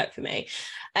doesn't work for me.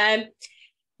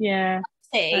 Yeah,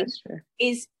 thing that's true.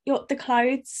 is the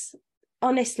clothes.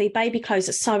 Honestly, baby clothes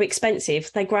are so expensive.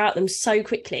 They grow out them so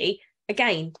quickly.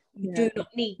 Again, you do not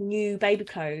need new baby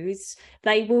clothes.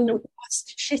 They will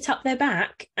just shit up their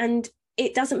back, and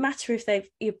it doesn't matter if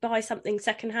you buy something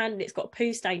secondhand and it's got a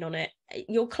poo stain on it.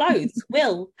 Your clothes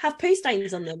will have poo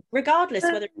stains on them, regardless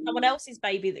whether it's someone else's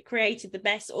baby that created the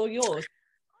mess or yours.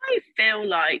 I feel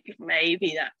like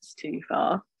maybe that's too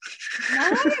far.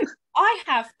 No,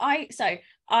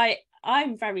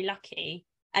 I'm very lucky,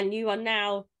 and you are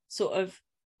now sort of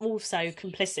also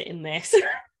complicit in this.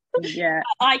 Yeah.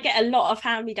 I get a lot of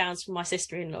hand-me-downs from my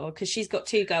sister-in-law because she's got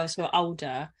 2 girls who are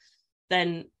older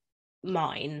than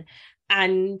mine,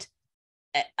 and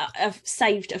I've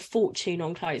saved a fortune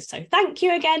on clothes. So thank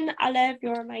you again, Olive.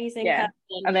 You're amazing. Yeah.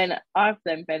 Person. And then I've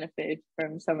then benefited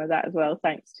from some of that as well,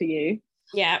 thanks to you.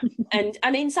 Yeah. and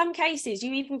in some cases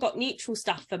you even got neutral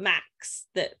stuff for Max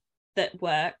that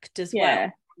worked as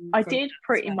well. I did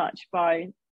pretty much buy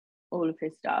all of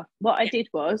his stuff. What I did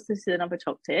was, this is another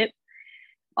top tip,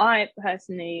 I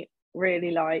personally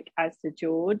really like Asda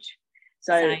George.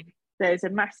 So Same. There's a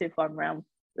massive one around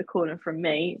the corner from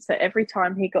me. So every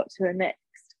time he got to a next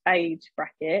age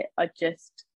bracket, I'd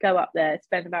just go up there,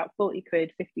 spend about 40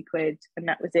 quid, 50 quid, and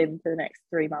that was in for the next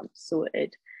 3 months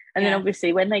sorted. And then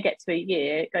obviously when they get to a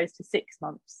year, it goes to 6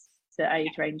 months to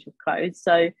age range of clothes.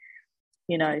 So,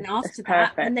 you know, and after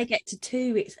that, when they get to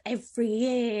 2, it's every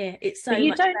year. It's so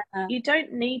much better. You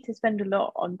don't need to spend a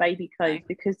lot on baby clothes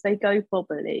because they go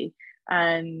bobbly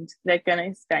and they're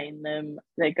going to stain them.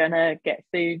 They're going to get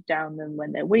food down them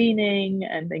when they're weaning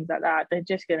and things like that. They're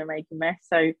just going to make a mess.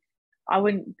 So I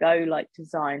wouldn't go like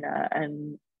designer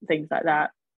and things like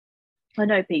that. I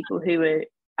know people who are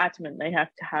adamant they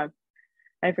have to have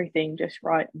everything just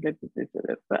right,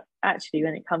 but actually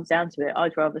when it comes down to it,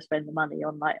 I'd rather spend the money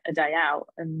on like a day out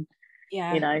and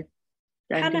you know,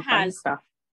 Hannah has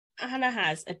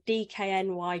a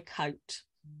DKNY coat.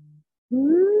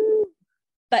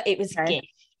 But it was a gift.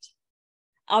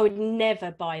 I would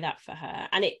never buy that for her,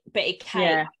 and it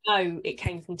came. I know it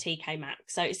came from TK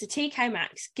Maxx, so it's a TK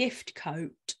Maxx gift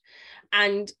coat.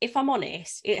 And if I'm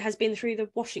honest, it has been through the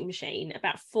washing machine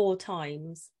about 4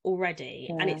 times already,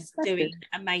 and it's doing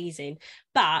amazing.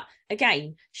 But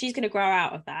again, she's going to grow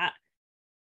out of that,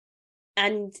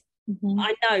 and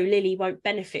I know Lily won't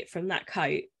benefit from that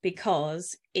coat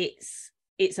because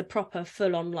it's a proper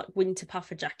full-on like winter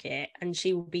puffer jacket, and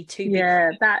she will be too big.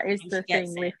 Yeah, that is the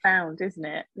thing we found, isn't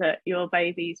it? That your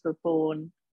babies were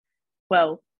born,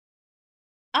 well,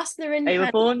 they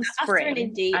were born spring, and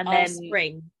Indy and then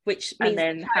spring, which means, and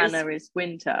then Hannah is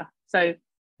winter. So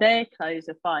their clothes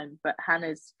are fine, but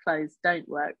Hannah's clothes don't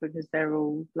work because they're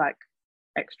all like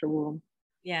extra warm.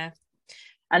 Yeah.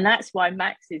 And that's why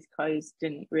Max's clothes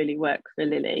didn't really work for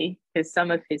Lily, because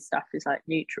some of his stuff is like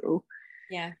neutral.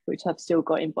 Yeah. Which I've still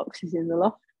got in boxes in the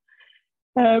loft.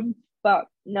 But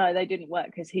no, they didn't work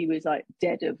because he was like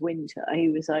dead of winter. He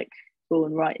was like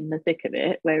born right in the thick of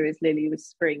it, whereas Lily was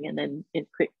spring and then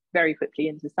very quickly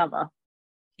into summer.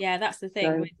 Yeah, that's the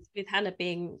thing with Hannah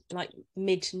being like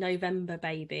mid-November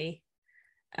baby,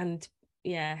 and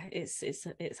yeah,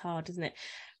 it's hard, isn't it?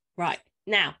 Right,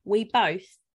 now we both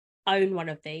own one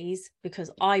of these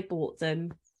because I bought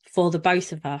them for the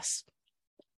both of us.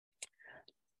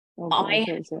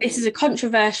 This is a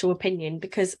controversial opinion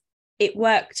because it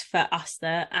worked for us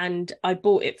there, and I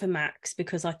bought it for Max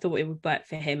because I thought it would work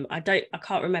for him. I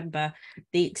can't remember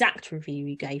the exact review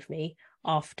you gave me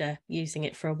after using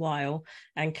it for a while,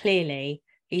 and clearly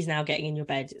he's now getting in your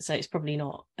bed, so it's probably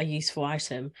not a useful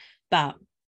item. But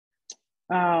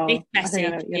this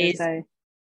message is,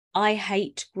 I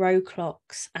hate grow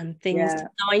clocks and things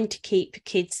designed to keep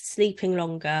kids sleeping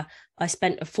longer. I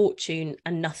spent a fortune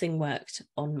and nothing worked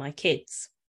on my kids.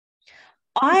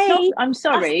 I'm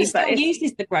sorry, but it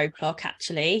uses the grow clock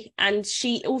actually, and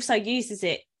she also uses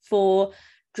it for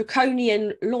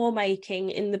draconian lawmaking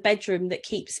in the bedroom that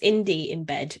keeps Indy in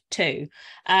bed too.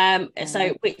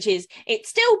 So which is, it's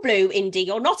still blue, Indy.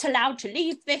 You're not allowed to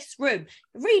leave this room.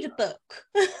 Read a book.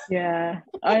 Yeah,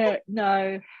 I don't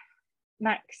know.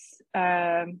 Max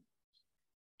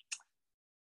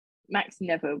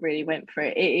never really went for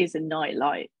it. It is a night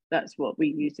light. That's what we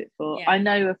use it for. Yeah. I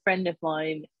know a friend of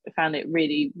mine found it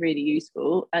really, really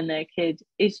useful, and their kid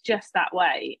is just that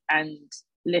way and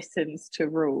listens to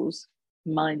rules.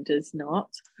 Mine does not.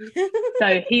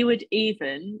 So he would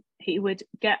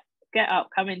get up,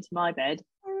 come into my bed.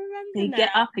 He'd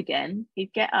get up again.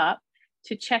 He'd get up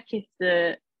to check if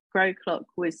the grow clock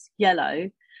was yellow,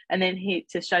 and then he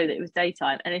to show that it was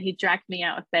daytime, and then he dragged me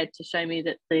out of bed to show me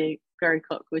that the grow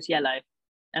clock was yellow,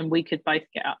 and we could both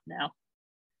get up now.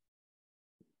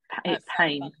 It's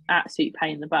pain, absolute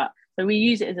pain in the butt. So we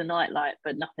use it as a nightlight,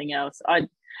 but nothing else. Do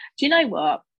you know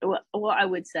what I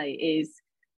would say is,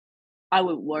 I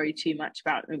wouldn't worry too much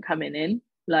about them coming in.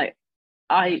 Like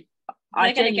I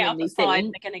genuinely think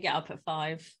they're going to get up at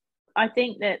 5. I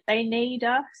think that they need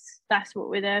us. That's what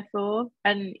we're there for.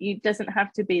 And it doesn't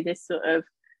have to be this sort of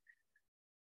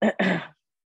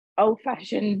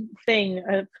old-fashioned thing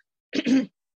of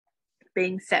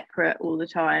being separate all the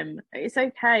time. It's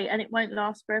okay, and it won't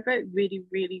last forever. It really,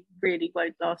 really, really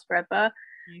won't last forever.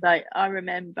 Like, I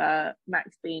remember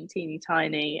Max being teeny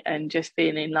tiny and just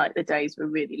feeling like the days were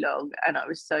really long, and I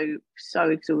was so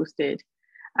exhausted.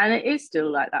 And it is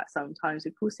still like that sometimes,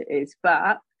 of course it is,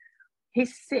 but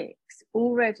he's 6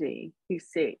 already. He's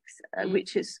 6,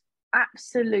 which has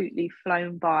absolutely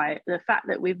flown by. The fact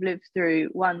that we've lived through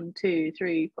 1, 2,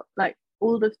 3, like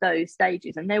all of those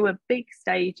stages, and there were big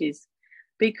stages,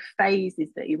 big phases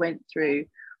that he went through.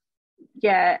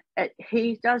 Yeah,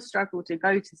 he does struggle to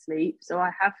go to sleep, so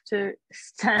I have to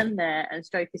stand there and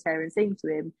stroke his hair and sing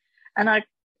to him. And I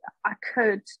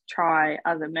could try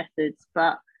other methods,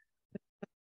 but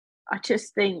I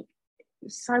just think,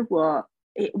 so what?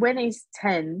 When he's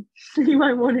 10, he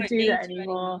won't want to do that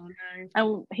anymore, no.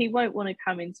 And he won't want to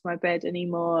come into my bed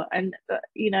anymore. And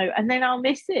and then I'll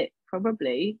miss it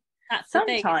probably. That's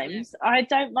sometimes I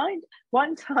don't mind.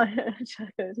 One time, I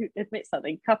admit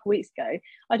something, a couple of weeks ago,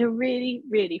 I had a really,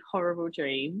 really horrible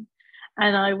dream,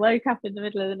 and I woke up in the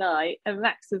middle of the night and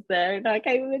Max was there, and I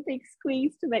gave him a big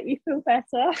squeeze to make me feel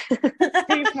better.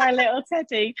 He's my little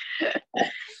teddy.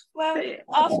 Well,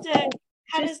 after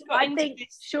I think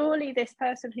surely this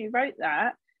person who wrote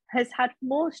that has had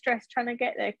more stress trying to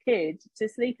get their kid to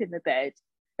sleep in the bed,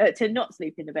 to not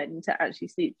sleep in the bed and to actually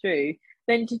sleep through,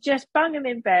 than to just bung them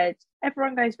in bed.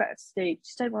 Everyone goes back to sleep.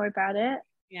 Just don't worry about it.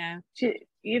 Yeah.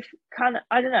 You've kind of,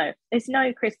 I don't know. It's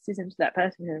no criticism to that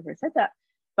person who ever said that,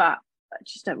 but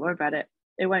just don't worry about it.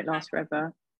 It won't last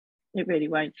forever. It really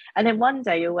won't. And then one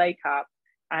day you'll wake up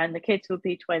and the kids will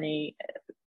be 20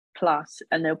 plus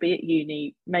and they'll be at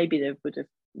uni. Maybe they would have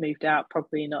moved out,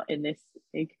 probably not in this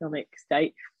economic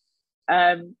state.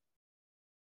 And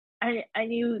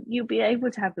you'll be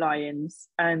able to have lions,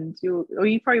 and you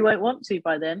probably won't want to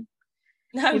by then.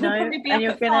 No, we'll probably be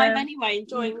up at 5 anyway,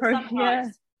 enjoying the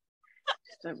sunrise.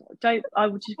 Yeah. Don't. I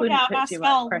would just wouldn't put too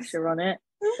much pressure on it.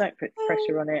 Don't put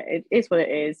pressure on it. It is what it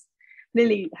is.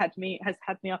 Lily has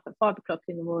had me up at 5 o'clock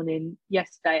in the morning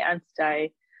yesterday and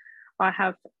today. I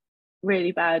have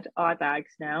really bad eye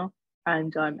bags now,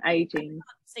 and I'm aging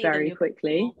very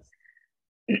quickly.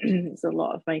 It's a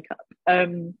lot of makeup.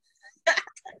 I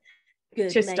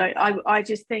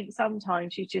just think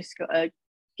sometimes you just gotta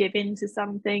give in to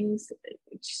some things.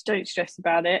 Just don't stress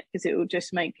about it, because it will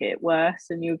just make it worse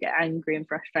and you'll get angry and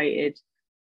frustrated.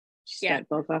 Just don't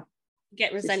bother.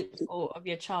 Get resentful of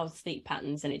your child's sleep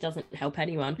patterns, and it doesn't help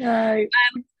anyone. No,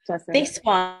 this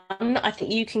one I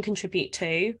think you can contribute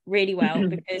to really well,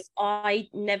 because I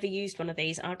never used one of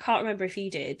these, and I can't remember if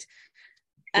you did.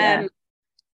 I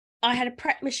had a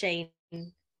prep machine,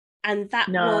 and that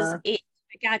was it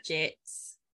for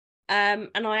gadgets, and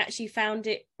I actually found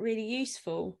it really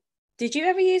useful. Did you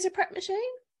ever use a prep machine?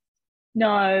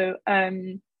 No.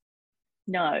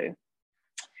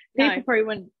 People probably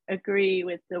wouldn't agree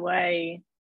with the way.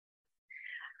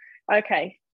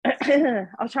 Okay.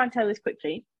 I'll try and tell this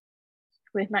quickly.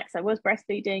 With Max, I was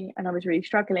breastfeeding and I was really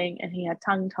struggling, and he had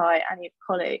tongue tie and he had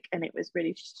colic, and it was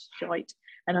really shite,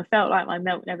 and I felt like my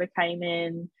milk never came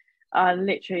in. I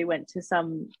literally went to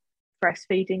some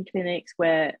breastfeeding clinics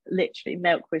where literally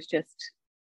milk was just,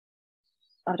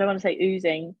 I don't want to say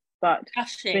oozing, but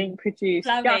being produced,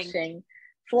 gushing,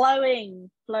 flowing,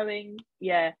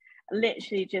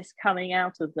 literally just coming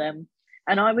out of them.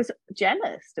 And I was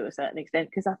jealous to a certain extent,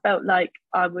 because I felt like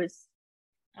I was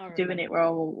doing it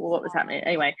wrong, or what was happening.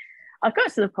 Anyway, I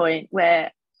got to the point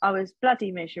where I was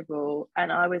bloody miserable,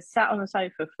 and I was sat on the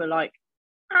sofa for like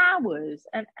hours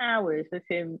and hours with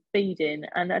him feeding,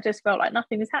 and I just felt like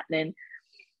nothing was happening.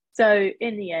 So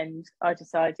in the end, I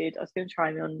decided I was going to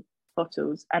try me on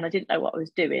bottles, and I didn't know what I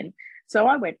was doing. So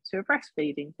I went to a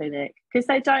breastfeeding clinic, because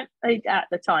they at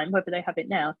the time, whether they have it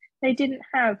now, they didn't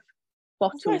have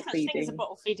bottle feeding. There's a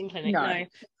bottle feeding clinic, no.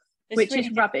 Which really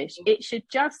is rubbish. It should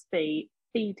just be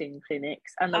feeding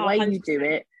clinics, and the way 100%. You do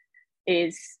it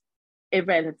is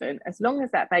irrelevant. As long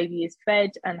as that baby is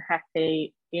fed and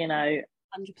happy, 100%.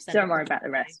 Don't worry about the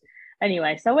rest.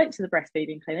 Anyway, so I went to the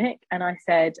breastfeeding clinic and I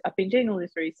said, I've been doing all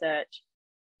this research.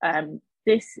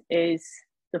 This is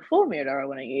the formula I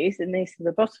want to use, and this is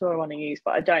the bottle I want to use,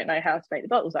 but I don't know how to make the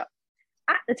bottles up.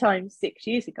 At the time, 6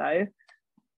 years ago,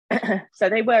 so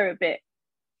they were a bit.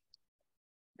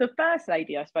 The first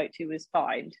lady I spoke to was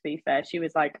fine, to be fair. She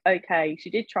was like, okay. She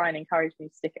did try and encourage me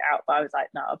to stick it out, but I was like,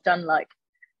 no, I've done like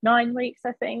 9 weeks,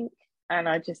 I think, and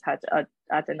I just had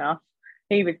enough.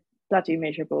 He was bloody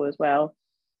miserable as well.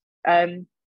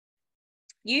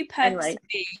 You persevered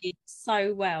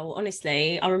so well,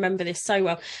 honestly. I remember this so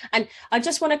well. And I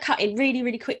just want to cut in really,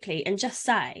 really quickly and just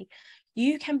say,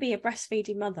 you can be a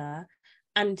breastfeeding mother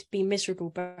and be miserable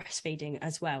breastfeeding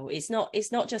as well. It's not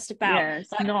just about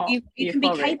you can be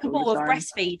capable of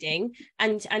breastfeeding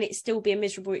and it still be a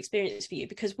miserable experience for you.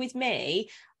 Because with me,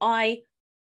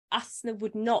 Asna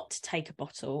would not take a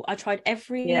bottle. I tried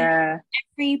every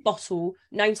bottle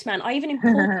known to man. I even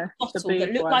imported a bottle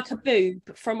that looked like a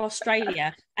boob from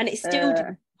Australia, and it still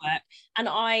didn't work. And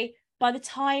by the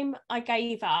time I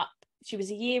gave up, she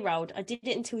was a year old. I did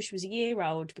it until she was a year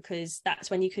old, because that's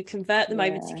when you could convert them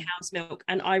over to cow's milk.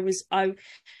 And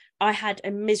I had a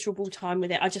miserable time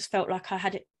with it. I just felt like I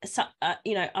had it,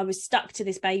 I was stuck to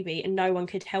this baby and no one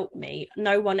could help me.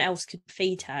 No one else could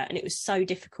feed her. And it was so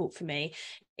difficult for me.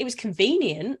 It was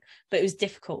convenient, but it was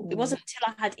difficult. It wasn't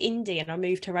until I had Indy and I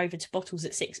moved her over to bottles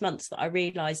at 6 months that I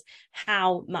realised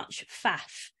how much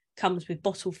faff comes with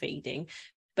bottle feeding.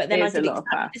 But then I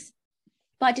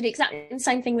did exactly the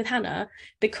same thing with Hannah,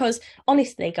 because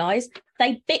honestly, guys,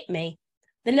 they bit me.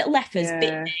 The little effers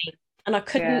bit me. And I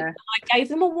couldn't, I gave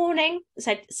them a warning,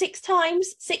 said 6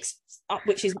 times,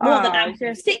 which is more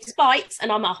than 6 bites,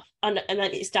 and I'm off, and then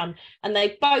it's done. And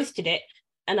they both did it,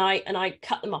 and I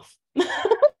cut them off. But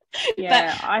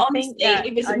I honestly, think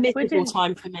it was a miserable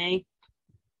time for me.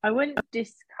 I wouldn't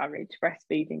discourage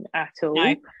breastfeeding at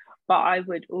all, but I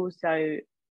would also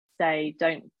say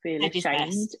don't feel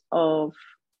ashamed of,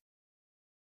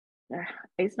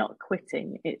 it's not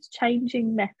quitting, it's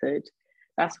changing method.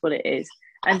 That's what it is.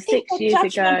 And 6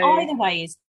 years ago, either way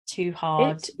is too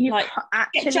hard. You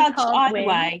can't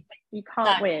win. You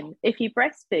can't win. If you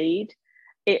breastfeed,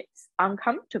 it's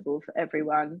uncomfortable for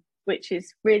everyone, which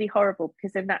is really horrible,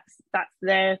 because then that's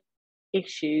their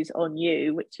issues on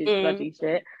you, which is bloody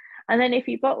shit. And then if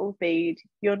you bottle feed,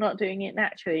 you're not doing it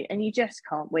naturally, and you just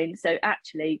can't win. So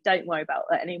actually, don't worry about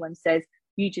what anyone says.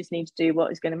 You just need to do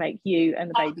what is going to make you and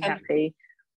the baby happy.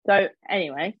 So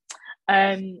anyway.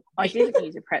 I didn't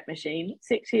use a prep machine.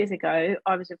 6 years ago,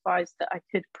 I was advised that I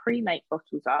could pre-make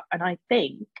bottles up, and I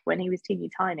think when he was teeny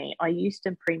tiny, I used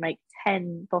to pre-make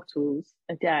 10 bottles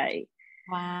a day.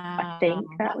 Wow, I think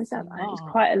that was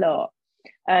quite a lot.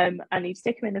 And he'd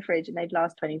stick them in the fridge, and they'd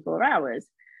last 24 hours.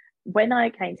 When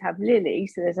I came to have Lily,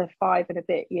 so there's a 5 and a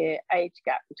bit year age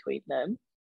gap between them,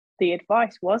 the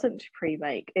advice wasn't to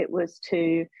pre-make; it was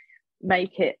to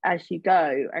make it as you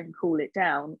go and cool it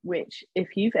down, which,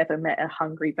 if you've ever met a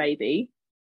hungry baby,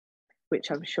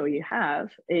 which I'm sure you have,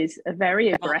 is a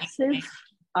very aggressive,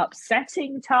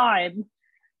 upsetting time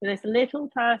for this little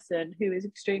person who is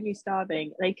extremely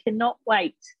starving. They cannot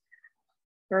wait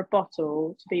for a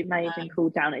bottle to be made and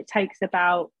cooled down. It takes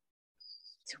about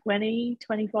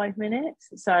 25 minutes.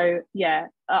 So yeah,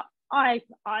 I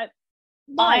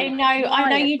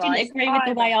know you didn't agree with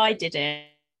the way I did it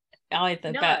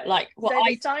either, but like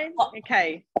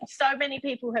so many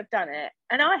people have done it,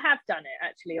 and I have done it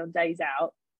actually on days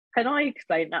out. Can I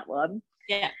explain that one?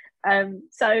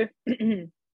 So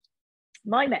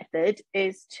my method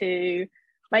is to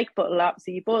make a bottle up.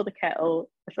 So you boil the kettle,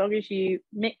 as long as you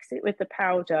mix it with the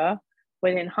powder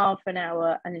within half an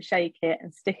hour and shake it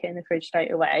and stick it in the fridge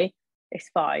straight away, it's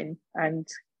fine, and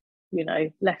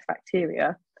less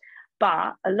bacteria.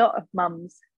 But a lot of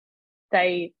mums,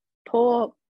 they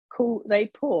pour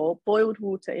boiled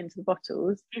water into the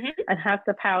bottles and have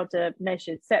the powder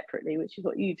measured separately, which is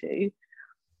what you do.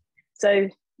 So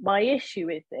my issue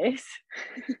with this,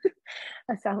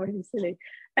 I sound really silly,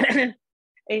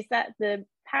 is that the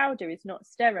powder is not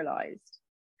sterilized.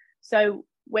 So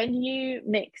when you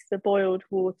mix the boiled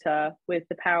water with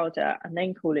the powder and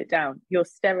then cool it down, you're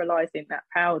sterilizing that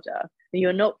powder.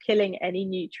 You're not killing any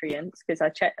nutrients, because I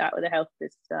checked that with a health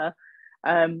visitor.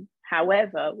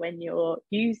 However, when you're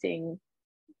using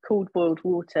cooled boiled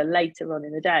water later on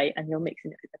in the day and you're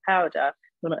mixing it with the powder,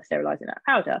 you're not sterilizing that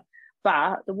powder,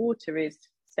 but the water is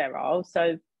sterile,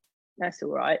 so that's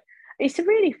all right. It's a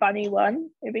really funny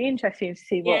one. It'd be interesting to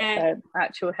see what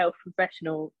actual health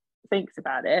professional thinks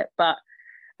about it. But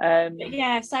so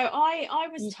I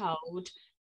was told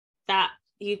that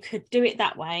you could do it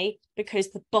that way because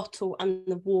the bottle and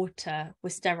the water were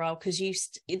sterile, because you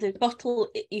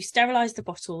sterilize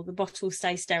the bottle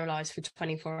stays sterilized for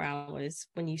 24 hours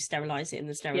when you sterilize it in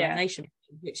the sterilization,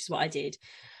 which is what I did.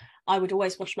 I would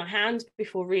always wash my hands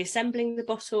before reassembling the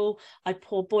bottle. I'd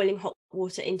pour boiling hot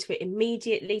water into it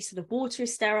immediately, so the water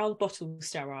is sterile, the bottle is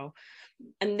sterile.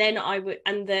 And then I would,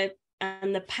 and the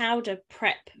powder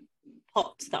prep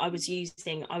pots that I was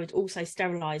using, I would also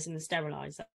sterilize in the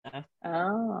sterilizer.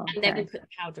 And then we put the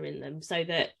powder in them so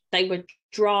that they were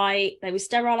dry, they were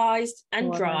sterilized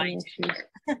and dried.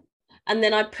 And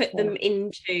then I put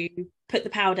the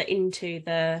powder into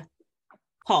the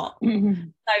pot. So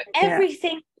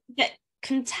everything that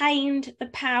contained the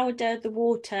powder, the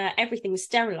water, everything was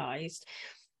sterilized.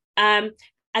 And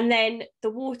then the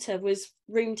water was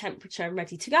room temperature and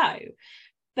ready to go.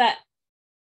 But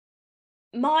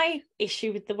my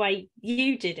issue with the way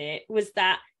you did it was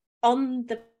that on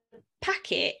the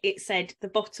packet it said the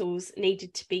bottles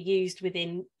needed to be used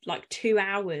within like 2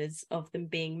 hours of them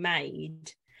being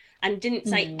made, and didn't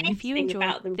say anything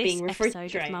about them being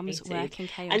refrigerated.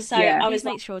 And so I was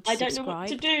like, I don't know what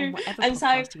to do. And so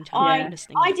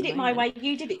I did it my way,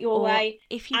 you did it your way.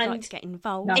 If you'd like to get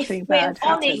involved, if we're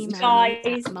honest,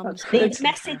 guys, the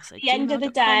message at the end of the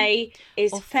day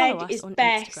is fed is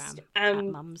best,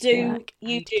 and do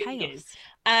you. See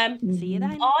you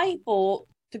then. I bought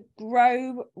the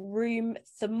Grow Room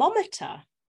thermometer.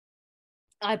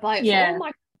 I buy it for all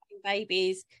my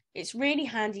babies. It's really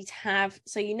handy to have,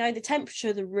 so you know the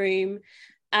temperature of the room,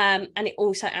 and it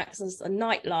also acts as a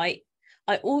night light.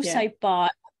 I also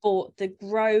bought the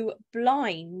Grow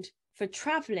blind for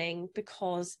traveling,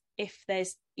 because if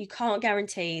you can't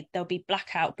guarantee there'll be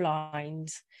blackout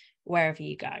blinds wherever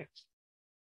you go.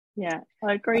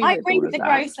 I agree with the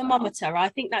Grow thermometer. I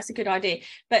think that's a good idea.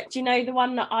 But do you know, the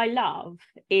one that I love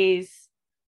is,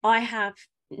 I have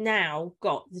now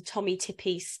got the Tommy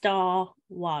Tippy Star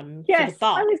one. Yes,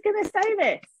 I was going to say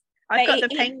this. I've got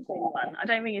the penguin one. I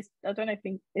don't know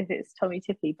if it's Tommy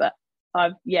Tippy, but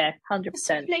 100%.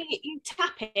 You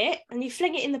tap it and you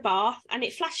fling it in the bath, and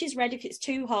it flashes red if it's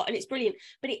too hot, and it's brilliant.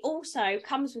 But it also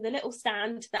comes with a little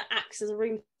stand that acts as a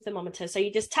room thermometer. So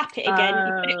you just tap it again,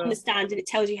 you put it on the stand, and it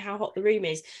tells you how hot the room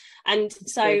is. And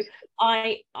so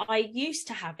I used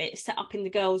to have it set up in the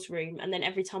girls' room, and then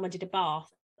every time I did a bath,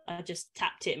 I just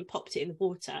tapped it and popped it in the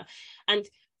water. And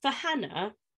for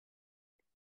Hannah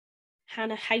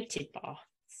hated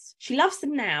baths. She loves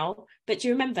them now, but do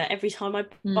you remember every time I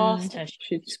bathed her,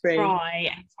 she'd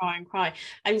cry and cry and cry.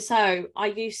 And so I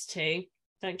used to,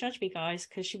 don't judge me guys,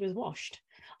 because she was washed,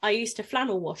 I used to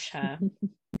flannel wash her.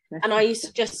 And I used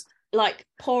to just like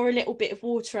pour a little bit of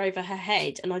water over her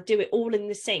head, and I'd do it all in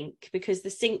the sink, because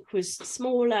the sink was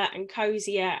smaller and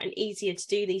cozier and easier to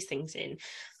do these things in.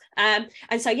 And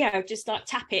so just like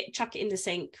tap it, chuck it in the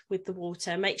sink with the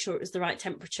water, make sure it was the right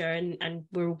temperature, and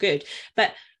we're all good.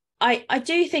 But I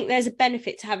do think there's a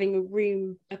benefit to having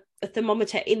a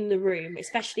thermometer in the room,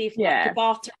 especially if like the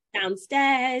bathroom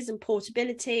downstairs and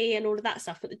portability and all of that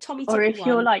stuff. But the Tommy Tippy, or if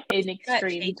you're like in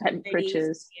extreme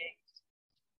temperatures,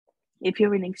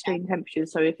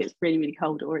 so if it's really, really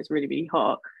cold or it's really, really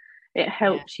hot, it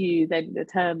helps you then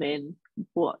determine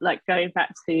what, like going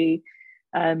back to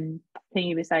thing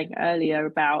you were saying earlier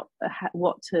about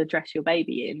what to dress your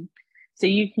baby in. So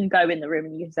you can go in the room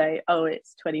and you can say, oh,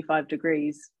 it's 25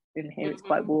 degrees in here, it's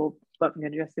quite warm, what I'm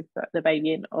going to dress the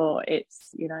baby in. Or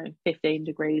it's 15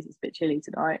 degrees, it's a bit chilly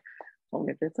tonight, what I'm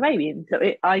going to dress the baby in. So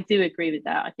I do agree with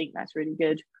that. I think that's really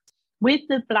good. With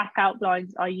the blackout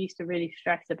blinds, I used to really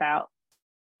stress about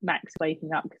Max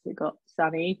waking up because it got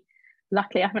sunny.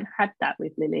 Luckily I haven't had that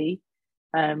with Lily,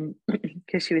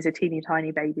 because she was a teeny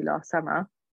tiny baby last summer.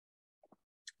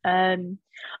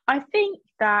 I think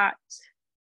that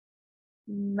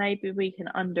maybe we can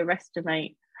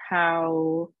underestimate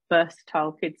how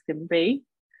versatile kids can be,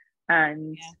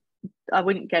 and I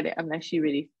wouldn't get it unless you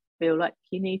really feel like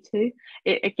you need to.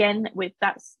 It again, with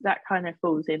that kind of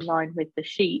falls in line with the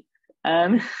sheep.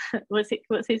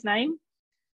 What's his name?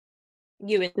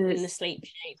 You in the sleep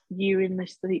sheep. You in the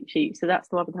sleep sheep. So that's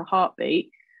the one with the heartbeat.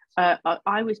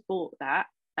 I was bought that,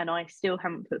 and I still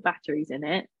haven't put batteries in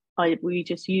it. We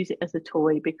just use it as a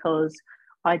toy, because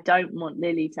I don't want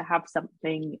Lily to have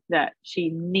something that she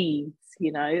needs.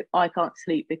 I can't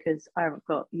sleep because I haven't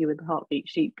got You and the Heartbeat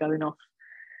sheep going off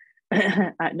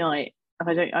at night.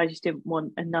 I just didn't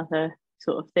want another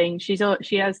sort of thing. She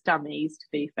has dummies, to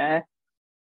be fair.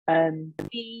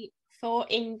 For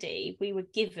Indy, we were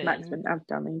given Max wouldn't have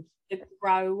dummies. The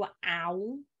Grow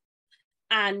Owl,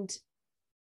 and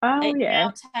now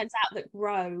turns out that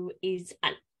Grow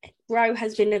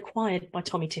has been acquired by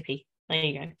Tommy Tippy. There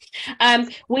you go.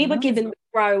 We were given the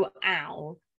Grow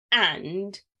Owl,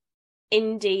 and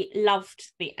Indy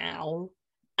loved the owl.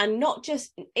 And not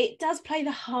just, it does play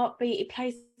the heartbeat, it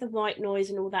plays the white noise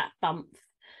and all that bump,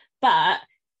 but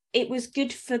it was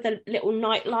good for the little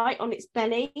night light on its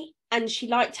belly. And she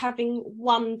liked having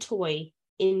one toy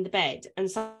in the bed. And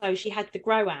so she had the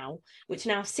Grow Owl, which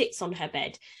now sits on her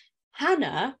bed.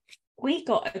 Hannah, we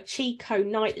got a Chico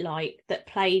nightlight that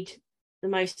played the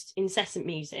most incessant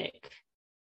music.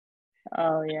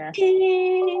 Oh yeah.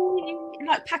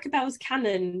 Like Pachelbel's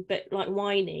Cannon, but like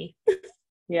whiny.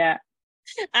 Yeah.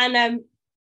 And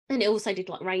it also did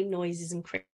like rain noises and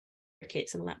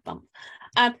crickets and all that bump.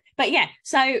 But yeah,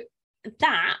 so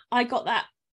that I got that.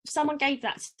 Someone gave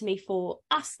that to me for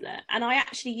Usler, and I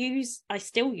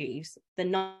still use the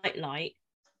nightlight.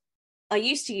 I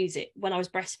used to use it when I was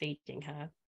breastfeeding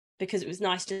her because it was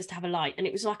nice just to have a light, and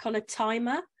it was like on a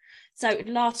timer, so it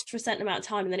would last for a certain amount of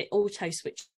time, and then it auto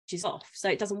switches off, so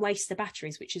it doesn't waste the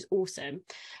batteries, which is awesome.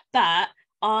 But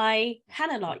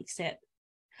Hannah likes it,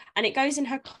 and it goes in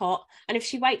her cot, and if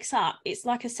she wakes up, it's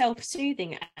like a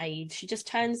self-soothing aid. She just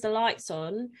turns the lights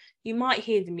on. You might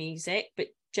hear the music, but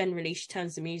generally she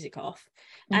turns the music off.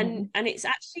 And it's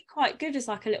actually quite good as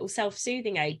like a little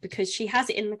self-soothing aid, because she has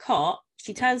it in the cot,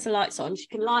 she turns the lights on, she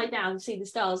can lie down and see the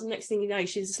stars, and next thing you know,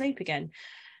 she's asleep again.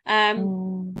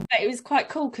 But it was quite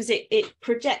cool because it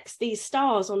projects these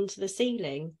stars onto the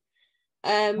ceiling.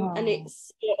 And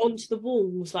it's onto the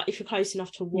walls, like if you're close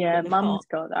enough to a wall. Yeah, Mum's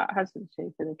got that, hasn't she,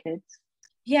 for the kids?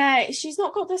 Yeah, she's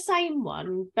not got the same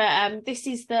one, but this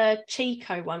is the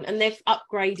Chico one, and they've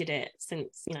upgraded it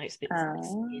since, you know, it's been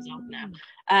 6 years old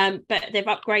now. But they've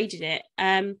upgraded it,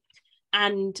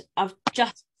 and I've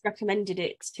just recommended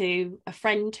it to a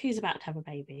friend who's about to have a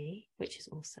baby, which is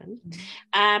awesome.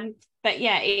 But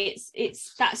yeah,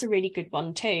 it's that's a really good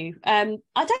one too. I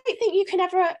don't think you can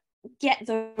ever get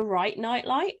the right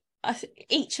nightlight.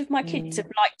 Each of my kids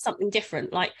have liked something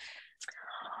different. Like,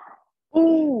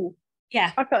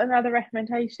 yeah, I've got another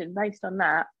recommendation based on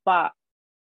that. But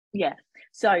yeah,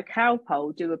 so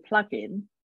Cowpole do a plug-in,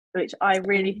 which I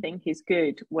really think is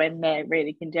good when they're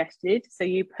really congested. So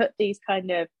you put these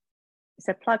it's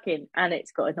a plug-in and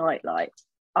it's got a nightlight.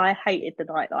 I hated the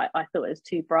nightlight. I thought it was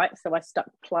too bright, so I stuck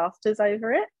plasters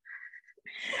over it.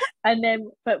 And then,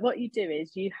 but what you do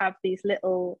is you have these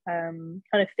little kind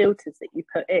of filters that you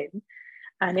put in,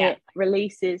 and it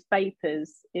releases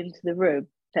vapors into the room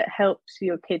that helps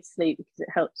your kids sleep, because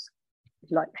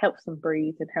it helps them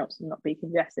breathe and helps them not be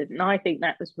congested. And I think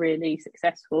that was really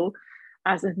successful.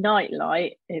 As a night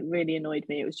light, it really annoyed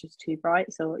me. It was just too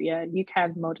bright. So yeah, you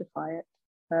can modify it.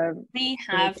 We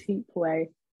have in a cheap way.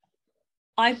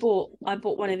 I bought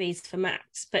one of these for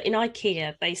Max, but in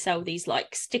IKEA they sell these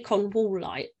like stick-on wall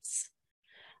lights.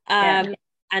 And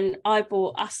I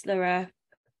bought Usler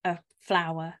a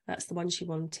flower. That's the one she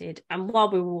wanted. And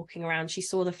while we were walking around, she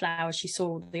saw the flowers, she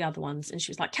saw the other ones, and she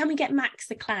was like, "Can we get Max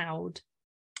the cloud?"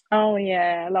 Oh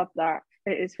yeah, I love that.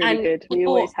 It is really good. We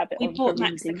always have it on. We bought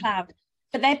Max the cloud,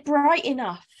 but they're bright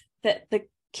enough that the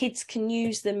kids can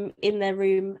use them in their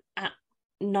room at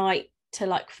night to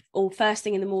like, or first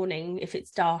thing in the morning if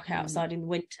it's dark outside in the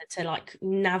winter, to like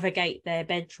navigate their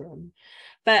bedroom.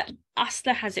 But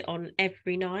Usler has it on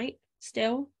every night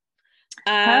still.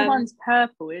 Her one's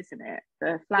purple, isn't it?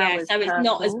 The flowers, so it's purple.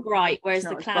 Not as bright, whereas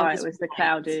the cloud is the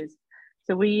cloud is.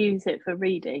 So we use it for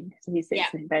reading. So he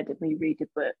sits in bed and we read a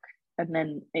book, and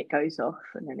then it goes off,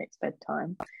 and then it's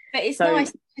bedtime. But it's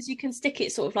nice because you can stick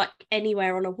it sort of like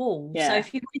anywhere on a wall. So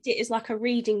if you wanted it as like a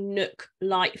reading nook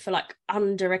light for like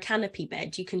under a canopy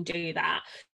bed, you can do that.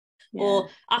 Or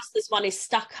Usler's one is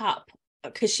stuck up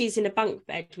because she's in a bunk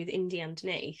bed with Indy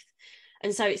underneath,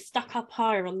 and so it's stuck up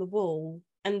higher on the wall.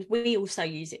 And we also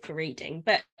use it for reading,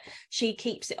 but she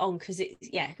keeps it on because it's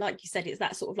like you said, it's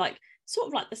that sort of like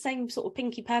the same sort of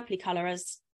pinky purpley colour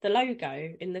as the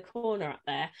logo in the corner up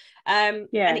there. And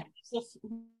it gives off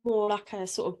more like a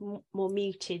sort of more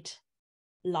muted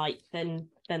light than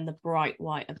the bright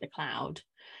white of the cloud.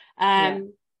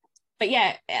 But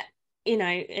yeah, you know,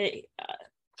 I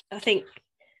think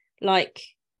like,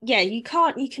 you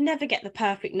can never get the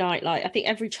perfect night light. I think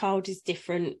every child is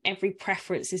different, every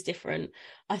preference is different.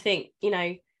 I think, you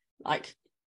know, like,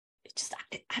 just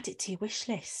add it to your wish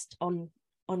list on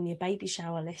your baby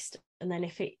shower list, and then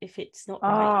if it's not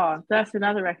right. That's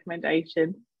another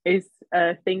recommendation, is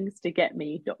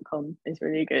thingstogetme.com is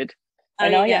really good.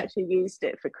 And I actually used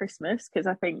it for Christmas, because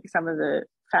I think some of the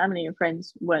family and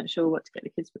friends weren't sure what to get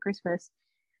the kids for Christmas,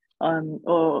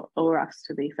 or us,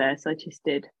 to be fair. So I just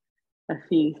did a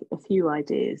few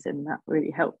ideas, and that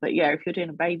really helped. But yeah, if you're doing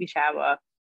a baby shower,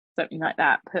 something like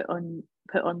that, put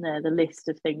put on there the list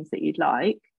of things that you'd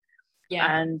like.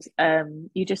 Yeah. And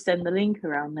you just send the link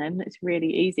around then. It's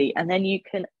really easy. And then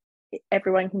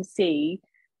everyone can see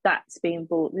that's being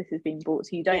bought, this has been bought.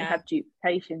 So you don't have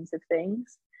duplications of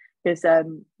things. Because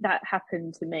that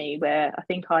happened to me where I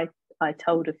think I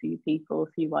told a few people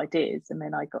a few ideas and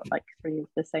then I got like 3 of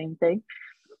the same thing.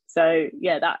 So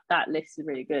yeah, that list is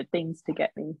really good. Things to get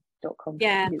me.com.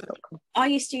 Yeah. I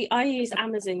use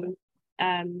Amazon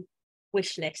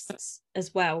wish lists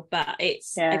as well, but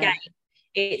it's again,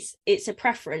 it's a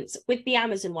preference. With the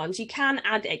Amazon ones, you can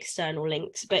add external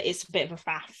links, but it's a bit of a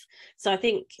faff. So I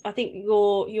think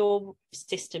your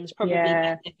system's probably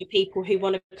better for people who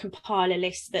want to compile a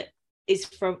list that is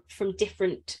from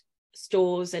different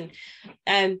stores. And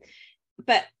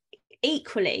but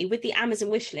equally with the Amazon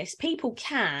wish list, people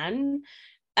can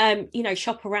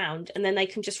shop around and then they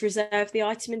can just reserve the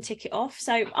item and tick it off.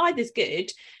 So either's good.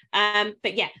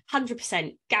 But yeah,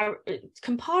 100%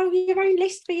 compile your own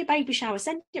list for your baby shower,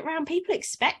 send it around. People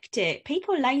expect it.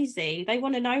 People are lazy, they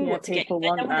want to know what to get. People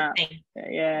want that.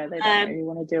 Yeah, they don't really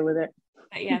want to deal with it.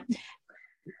 But yeah,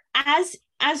 as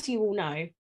you all know,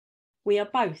 we are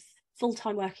both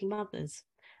full-time working mothers,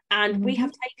 and we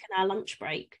have taken our lunch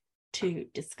break to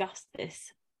discuss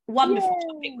this wonderful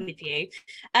topic with you.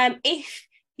 If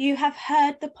you have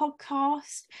heard the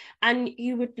podcast and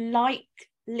you would like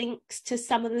links to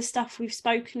some of the stuff we've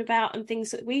spoken about and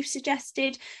things that we've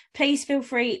suggested, please feel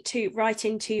free to write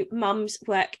into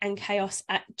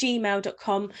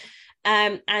mumsworkandchaos@gmail.com,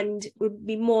 and we'll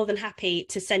be more than happy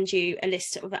to send you a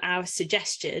list of our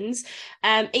suggestions.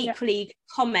 Equally,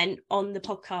 comment on the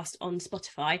podcast on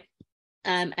Spotify,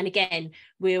 and again,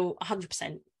 we'll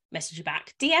 100% message you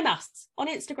back. DM us on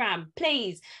Instagram,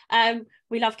 please.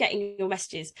 We love getting your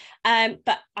messages.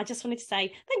 But I just wanted to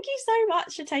say thank you so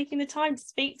much for taking the time to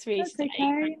speak to me today.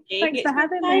 Okay. Thanks for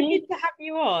having me. Good to have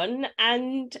you on.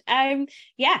 And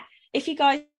if you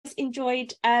guys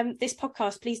enjoyed this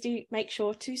podcast, please do make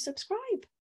sure to subscribe.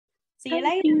 See you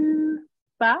later.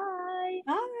 Bye.